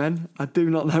attract gay men. I do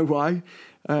not know why.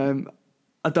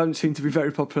 I don't seem to be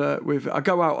very popular with... I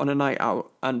go out on a night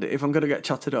out, and if I'm going to get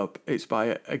chatted up, it's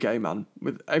by a gay man,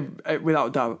 without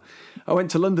a doubt. I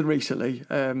went to London recently.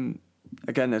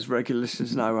 Again, as regular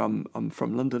listeners know, I'm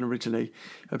from London originally,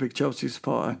 a big Chelsea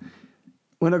supporter.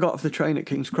 When I got off the train at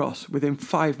King's Cross, within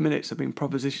 5 minutes I've been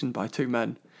propositioned by 2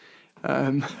 men.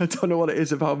 I don't know what it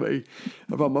is about me,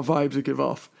 about my vibes I give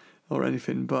off or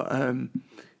anything, but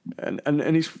And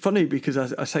it's funny because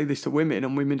I say this to women,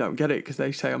 and women don't get it because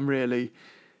they say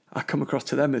I come across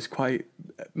to them as quite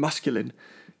masculine,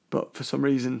 but for some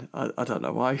reason, I don't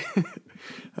know why.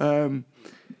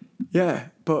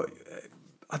 But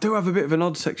I do have a bit of an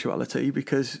odd sexuality,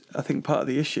 because I think part of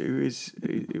the issue is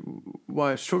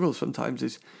why I struggle sometimes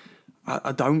is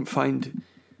I don't find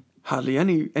hardly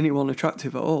anyone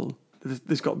attractive at all.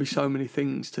 There's got to be so many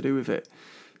things to do with it.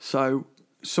 So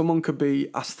someone could be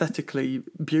aesthetically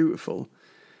beautiful,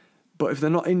 but if they're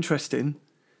not interesting,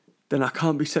 then I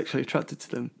can't be sexually attracted to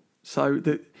them. So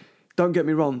don't get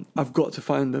me wrong, I've got to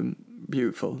find them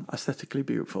beautiful, aesthetically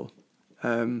beautiful,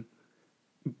 to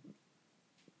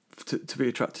be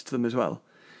attracted to them as well.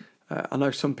 I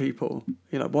know some people,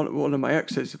 one of my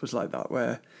exes was like that,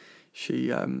 where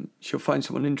she'll find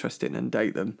someone interesting and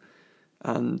date them,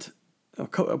 and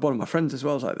one of my friends as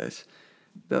well is like this.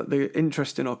 The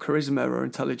interesting or charisma or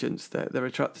intelligence that they're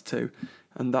attracted to,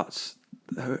 and that's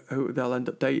who they'll end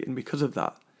up dating because of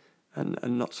that,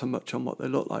 and not so much on what they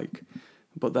look like.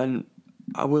 But then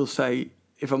I will say,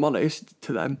 if I'm honest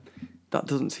to them, that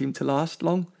doesn't seem to last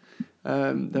long,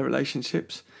 their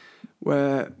relationships.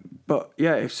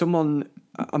 If someone,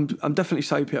 I'm definitely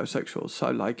sapiosexual,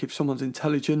 so like if someone's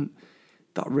intelligent,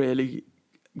 that really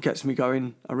gets me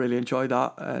going. I really enjoy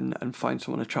that, and find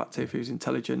someone attractive who's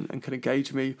intelligent and can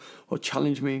engage me or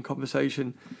challenge me in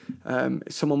conversation.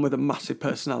 Someone with a massive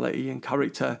personality and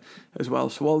character as well.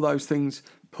 So all those things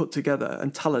put together,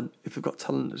 and talent, if they've got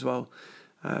talent as well,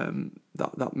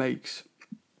 that makes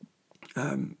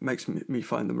me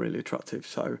find them really attractive.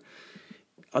 So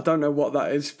I don't know what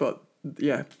that is, but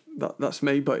yeah, that's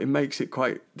me. But it makes it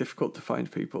quite difficult to find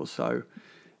people. So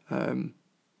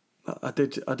I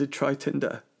did try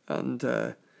Tinder, and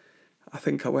I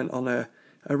think I went on a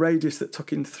radius that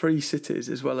took in 3 cities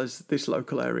as well as this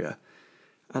local area,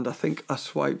 and I think I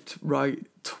swiped right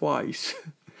twice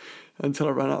until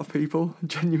I ran out of people,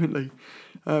 genuinely.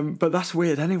 But that's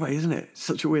weird anyway, isn't it?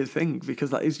 Such a weird thing, because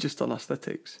that is just on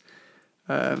aesthetics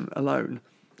alone,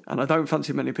 and I don't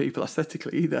fancy many people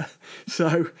aesthetically either.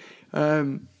 So,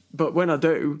 but when I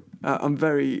do, I'm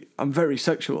very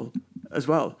sexual as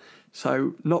well.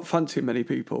 So not fancying many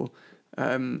people,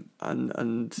 and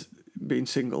being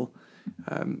single,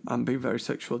 and being very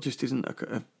sexual just isn't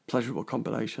a pleasurable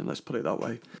combination. Let's put it that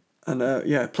way.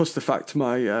 And plus the fact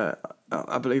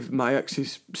I believe my ex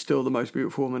is still the most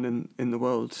beautiful woman in the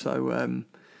world. So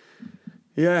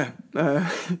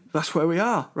that's where we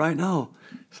are right now.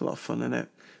 It's a lot of fun, isn't it?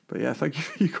 But yeah, thank you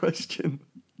for your question.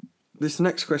 This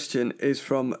next question is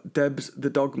from Debs the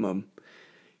Dog Mum.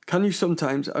 Can you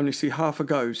sometimes only see half a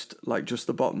ghost, like just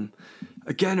the bottom?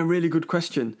 Again, a really good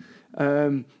question.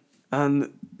 And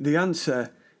the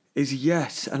answer is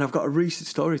yes. And I've got a recent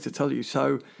story to tell you.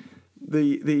 So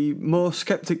the more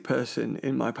skeptic person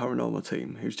in my paranormal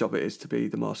team, whose job it is to be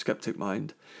the more skeptic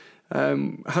mind,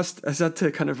 has had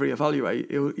to kind of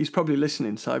reevaluate. He's probably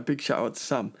listening, so big shout out to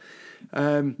Sam.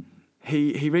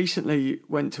 He recently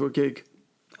went to a gig.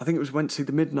 I think it went to see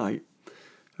the Midnight,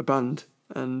 a band,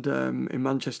 and in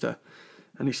Manchester,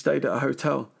 and he stayed at a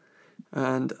hotel,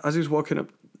 and as he was walking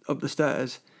up the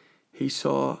stairs, he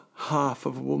saw half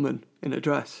of a woman in a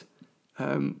dress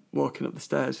walking up the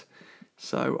stairs.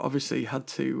 So obviously he had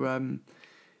to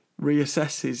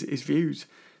reassess his views.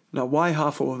 Now, why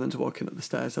half a woman's walking up the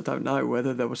stairs, I don't know.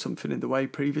 Whether there was something in the way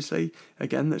previously,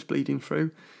 again, that's bleeding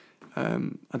through,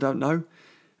 I don't know.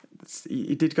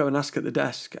 He did go and ask at the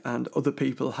desk, and other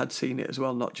people had seen it as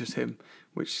well, not just him,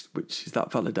 which is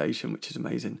that validation, which is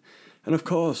amazing. And of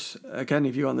course, again,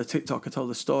 if you're on the TikTok, I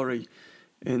told the story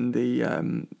in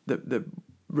the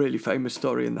really famous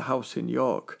story in the house in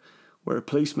York, where a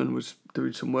policeman was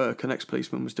doing some work, an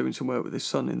ex-policeman was doing some work with his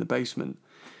son in the basement,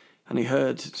 and he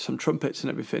heard some trumpets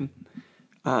and everything,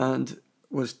 and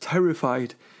was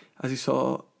terrified as he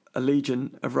saw a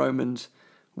legion of Romans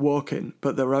walking,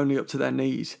 but they were only up to their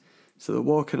knees. So they're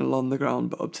walking along the ground,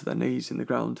 but up to their knees in the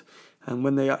ground. And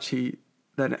when they actually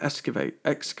then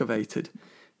excavated,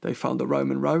 they found a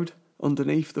Roman road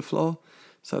underneath the floor.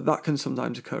 So that can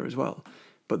sometimes occur as well.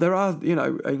 But there are,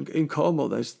 in Cornwall,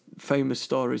 there's famous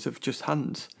stories of just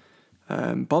hands.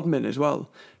 Bodmin as well.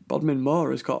 Bodmin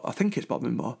Moor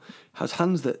has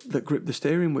hands that grip the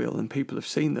steering wheel, and people have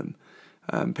seen them.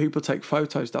 People take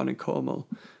photos down in Cornwall,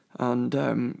 and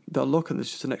they'll look, and there's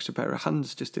just an extra pair of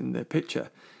hands just in the picture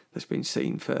that's been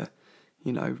seen for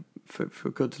a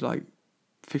good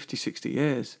 50, 60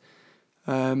 years.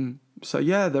 So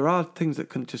yeah, there are things that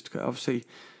can just, obviously,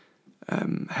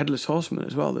 headless horseman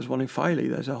as well. There's one in Filey,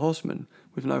 there's a horseman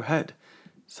with no head.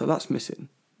 So that's missing.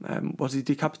 Was he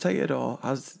decapitated, or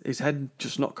has his head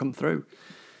just not come through?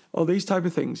 all these type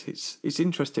of things. It's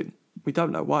interesting. We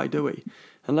don't know why, do we?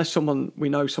 Unless we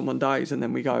know someone dies and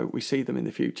then we see them in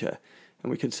the future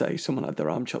and we can say someone had their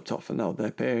arm chopped off and now they're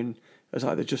appearing as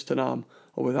either just an arm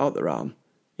or without their arm,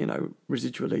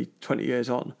 residually 20 years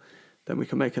on, then we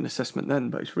can make an assessment then.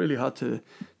 But it's really hard to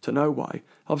know why.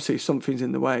 Obviously, if something's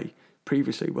in the way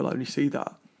previously, we'll only see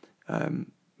that.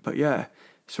 But yeah,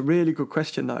 it's a really good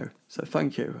question though. So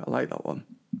thank you. I like that one.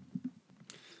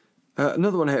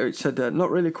 Another one here, it said, not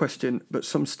really a question, but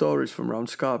some stories from around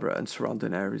Scarborough and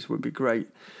surrounding areas would be great.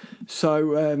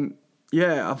 So,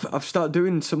 I've started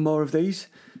doing some more of these.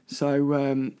 So,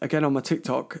 again, on my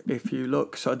TikTok, if you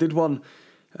look. So I did one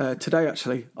today,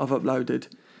 actually, I've uploaded.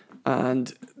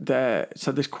 And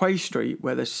there's Quay Street,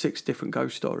 where there's 6 different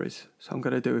ghost stories. So I'm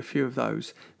going to do a few of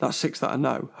those. That's 6 that I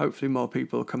know. Hopefully more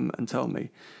people will come and tell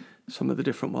me some of the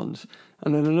different ones.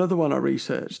 And then another one I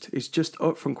researched is just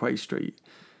up from Quay Street,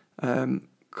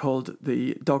 called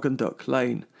the Dog and Duck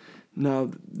Lane.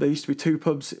 Now, there used to be 2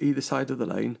 pubs either side of the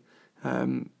lane,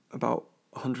 about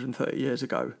 130 years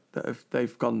ago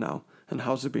they've gone now, and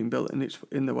houses have been built and it's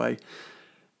in the way.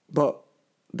 But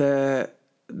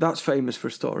that's famous for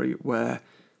a story where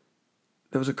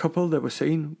there was a couple that were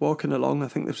seen walking along. I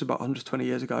think this was about 120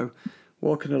 years ago,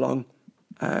 walking along,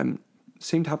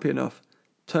 seemed happy enough,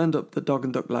 turned up the Dog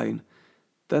and Duck Lane.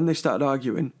 Then they started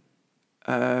arguing.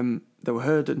 They were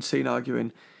heard and seen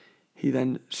arguing. He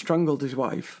then strangled his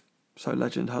wife, so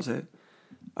legend has it.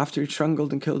 After he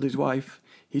strangled and killed his wife,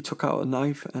 he took out a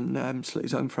knife and slit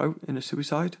his own throat in a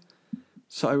suicide.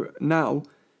 So now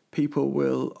people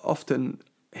will often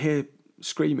hear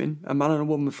screaming, a man and a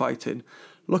woman fighting,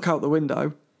 look out the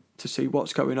window to see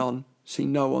what's going on, see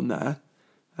no one there.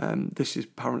 This is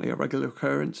apparently a regular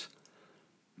occurrence.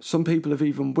 Some people have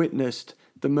even witnessed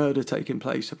the murder taking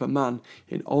place of a man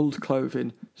in old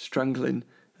clothing strangling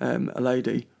a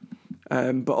lady.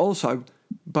 But also,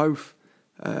 both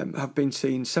have been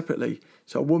seen separately.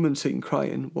 So a woman seen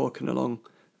crying, walking along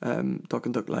Dog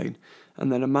and Duck Lane,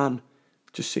 and then a man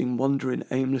just seen wandering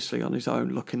aimlessly on his own,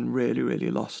 looking really,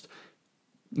 really lost.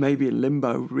 Maybe in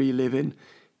limbo, reliving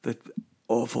the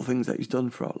awful things that he's done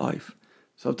throughout life.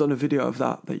 So I've done a video of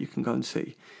that you can go and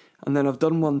see. And then I've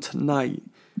done one tonight,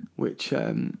 which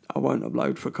I won't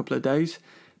upload for a couple of days,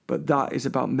 but that is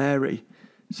about Mary.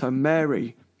 So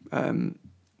Mary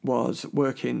was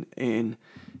working in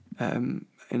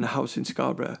a house in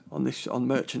Scarborough on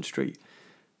Merchant Street.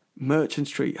 Merchant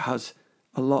Street has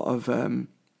a lot of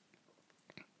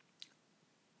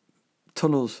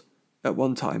tunnels at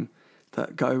one time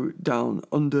that go down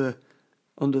under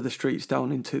the streets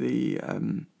down into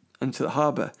the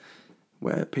harbour,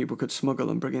 where people could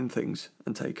smuggle and bring in things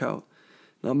and take out.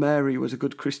 Now, Mary was a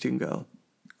good Christian girl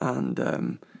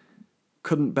and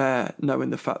couldn't bear knowing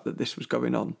the fact that this was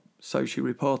going on, so she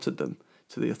reported them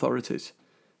to the authorities.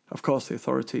 Of course, the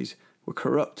authorities were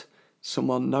corrupt.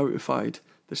 Someone notified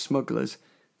the smugglers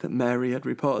that Mary had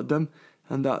reported them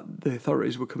and that the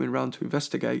authorities were coming round to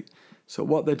investigate. So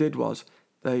what they did was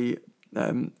they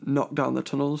knocked down the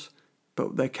tunnels,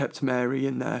 but they kept Mary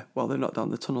in there while they knocked down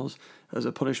the tunnels as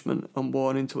a punishment and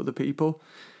warning to other people.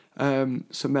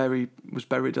 So Mary was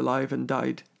buried alive and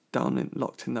died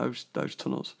locked in those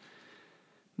tunnels.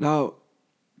 Now,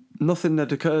 nothing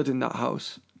had occurred in that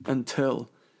house until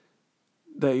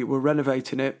they were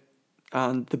renovating it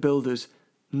and the builders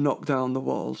knocked down the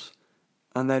walls,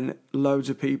 and then loads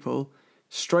of people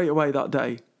straight away that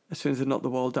day, as soon as they knocked the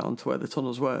wall down to where the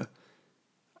tunnels were,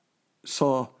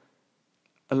 saw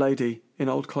a lady in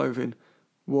old clothing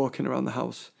walking around the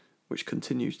house, which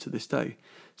continues to this day.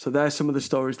 So there's some of the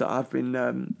stories that I've been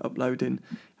uploading,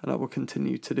 and I will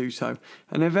continue to do so.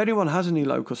 And if anyone has any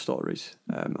local stories,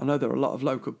 I know there are a lot of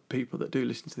local people that do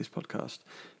listen to this podcast,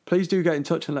 please do get in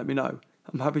touch and let me know.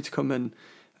 I'm happy to come and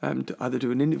either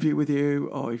do an interview with you,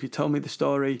 or if you tell me the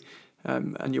story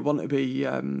and you want to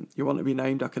be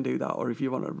named, I can do that. Or if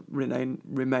you want to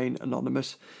remain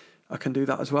anonymous, I can do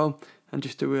that as well, and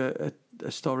just do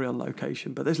a story on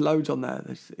location. But there's loads on there.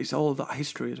 It's all that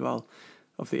history as well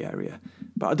of the area.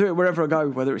 But I do it wherever I go,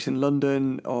 whether it's in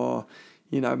London or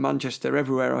Manchester.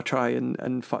 Everywhere I try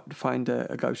and find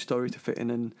a ghost story to fit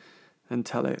in and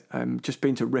tell it. Just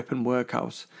been to Ripon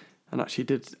Workhouse and actually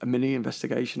did a mini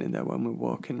investigation in there when we were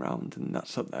walking around, and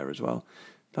that's up there as well.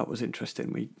 That was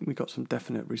interesting. We got some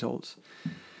definite results.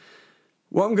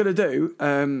 What I'm going to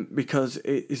do, because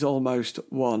it is almost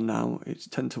 1 now, it's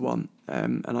 10 to 1,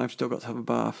 and I've still got to have a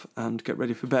bath and get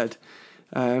ready for bed,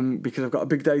 because I've got a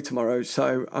big day tomorrow.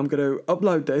 So I'm going to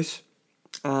upload this,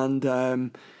 and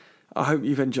I hope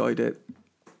you've enjoyed it.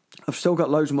 I've still got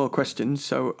loads more questions,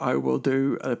 so I will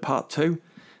do a part 2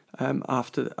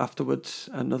 afterwards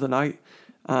another night.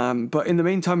 But in the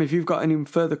meantime, if you've got any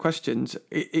further questions,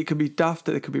 it could be daft,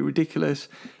 it could be ridiculous.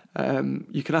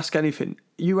 You can ask anything.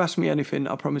 You ask me anything,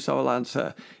 I promise I will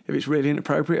answer. If it's really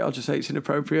inappropriate, I'll just say it's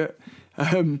inappropriate.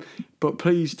 But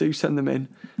please do send them in,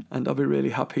 and I'll be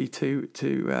really happy to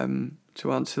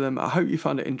answer them. I hope you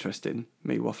found it interesting,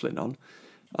 me waffling on.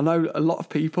 I know a lot of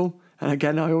people, and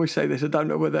again, I always say this, I don't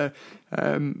know whether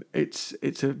it's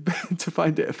to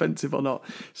find it offensive or not.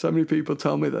 So many people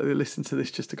tell me that they listen to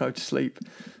this just to go to sleep.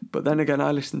 But then again,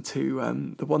 I listen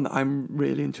to the one that I'm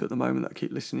really into at the moment that I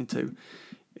keep listening to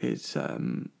is,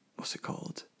 what's it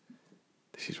called?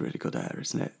 This is really good air,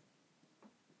 isn't it?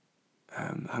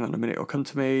 Hang on a minute, it'll come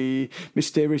to me.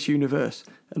 Mysterious Universe,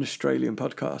 an Australian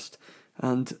podcast.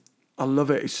 And I love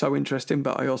it. It's so interesting,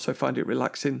 but I also find it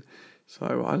relaxing.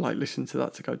 So I like listening to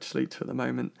that to go to sleep to at the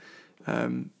moment.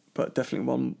 But definitely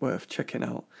one worth checking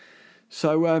out.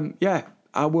 So,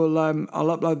 I will,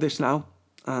 I'll upload this now.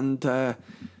 And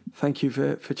thank you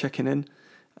for checking in.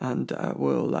 And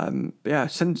we'll,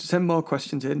 send more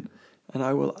questions in and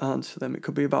I will answer them. It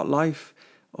could be about life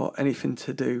or anything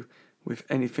to do with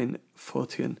anything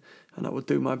Fortean. And I will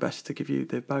do my best to give you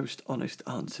the most honest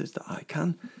answers that I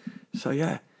can. So,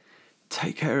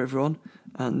 take care, everyone.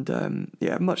 And,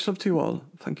 much love to you all.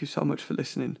 Thank you so much for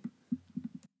listening.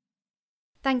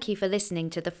 Thank you for listening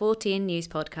to the Fortean News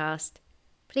Podcast.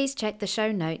 Please check the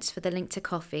show notes for the link to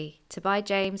coffee to buy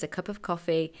James a cup of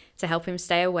coffee to help him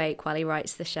stay awake while he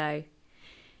writes the show.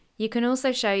 You can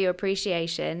also show your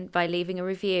appreciation by leaving a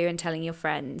review and telling your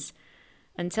friends.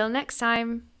 Until next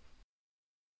time.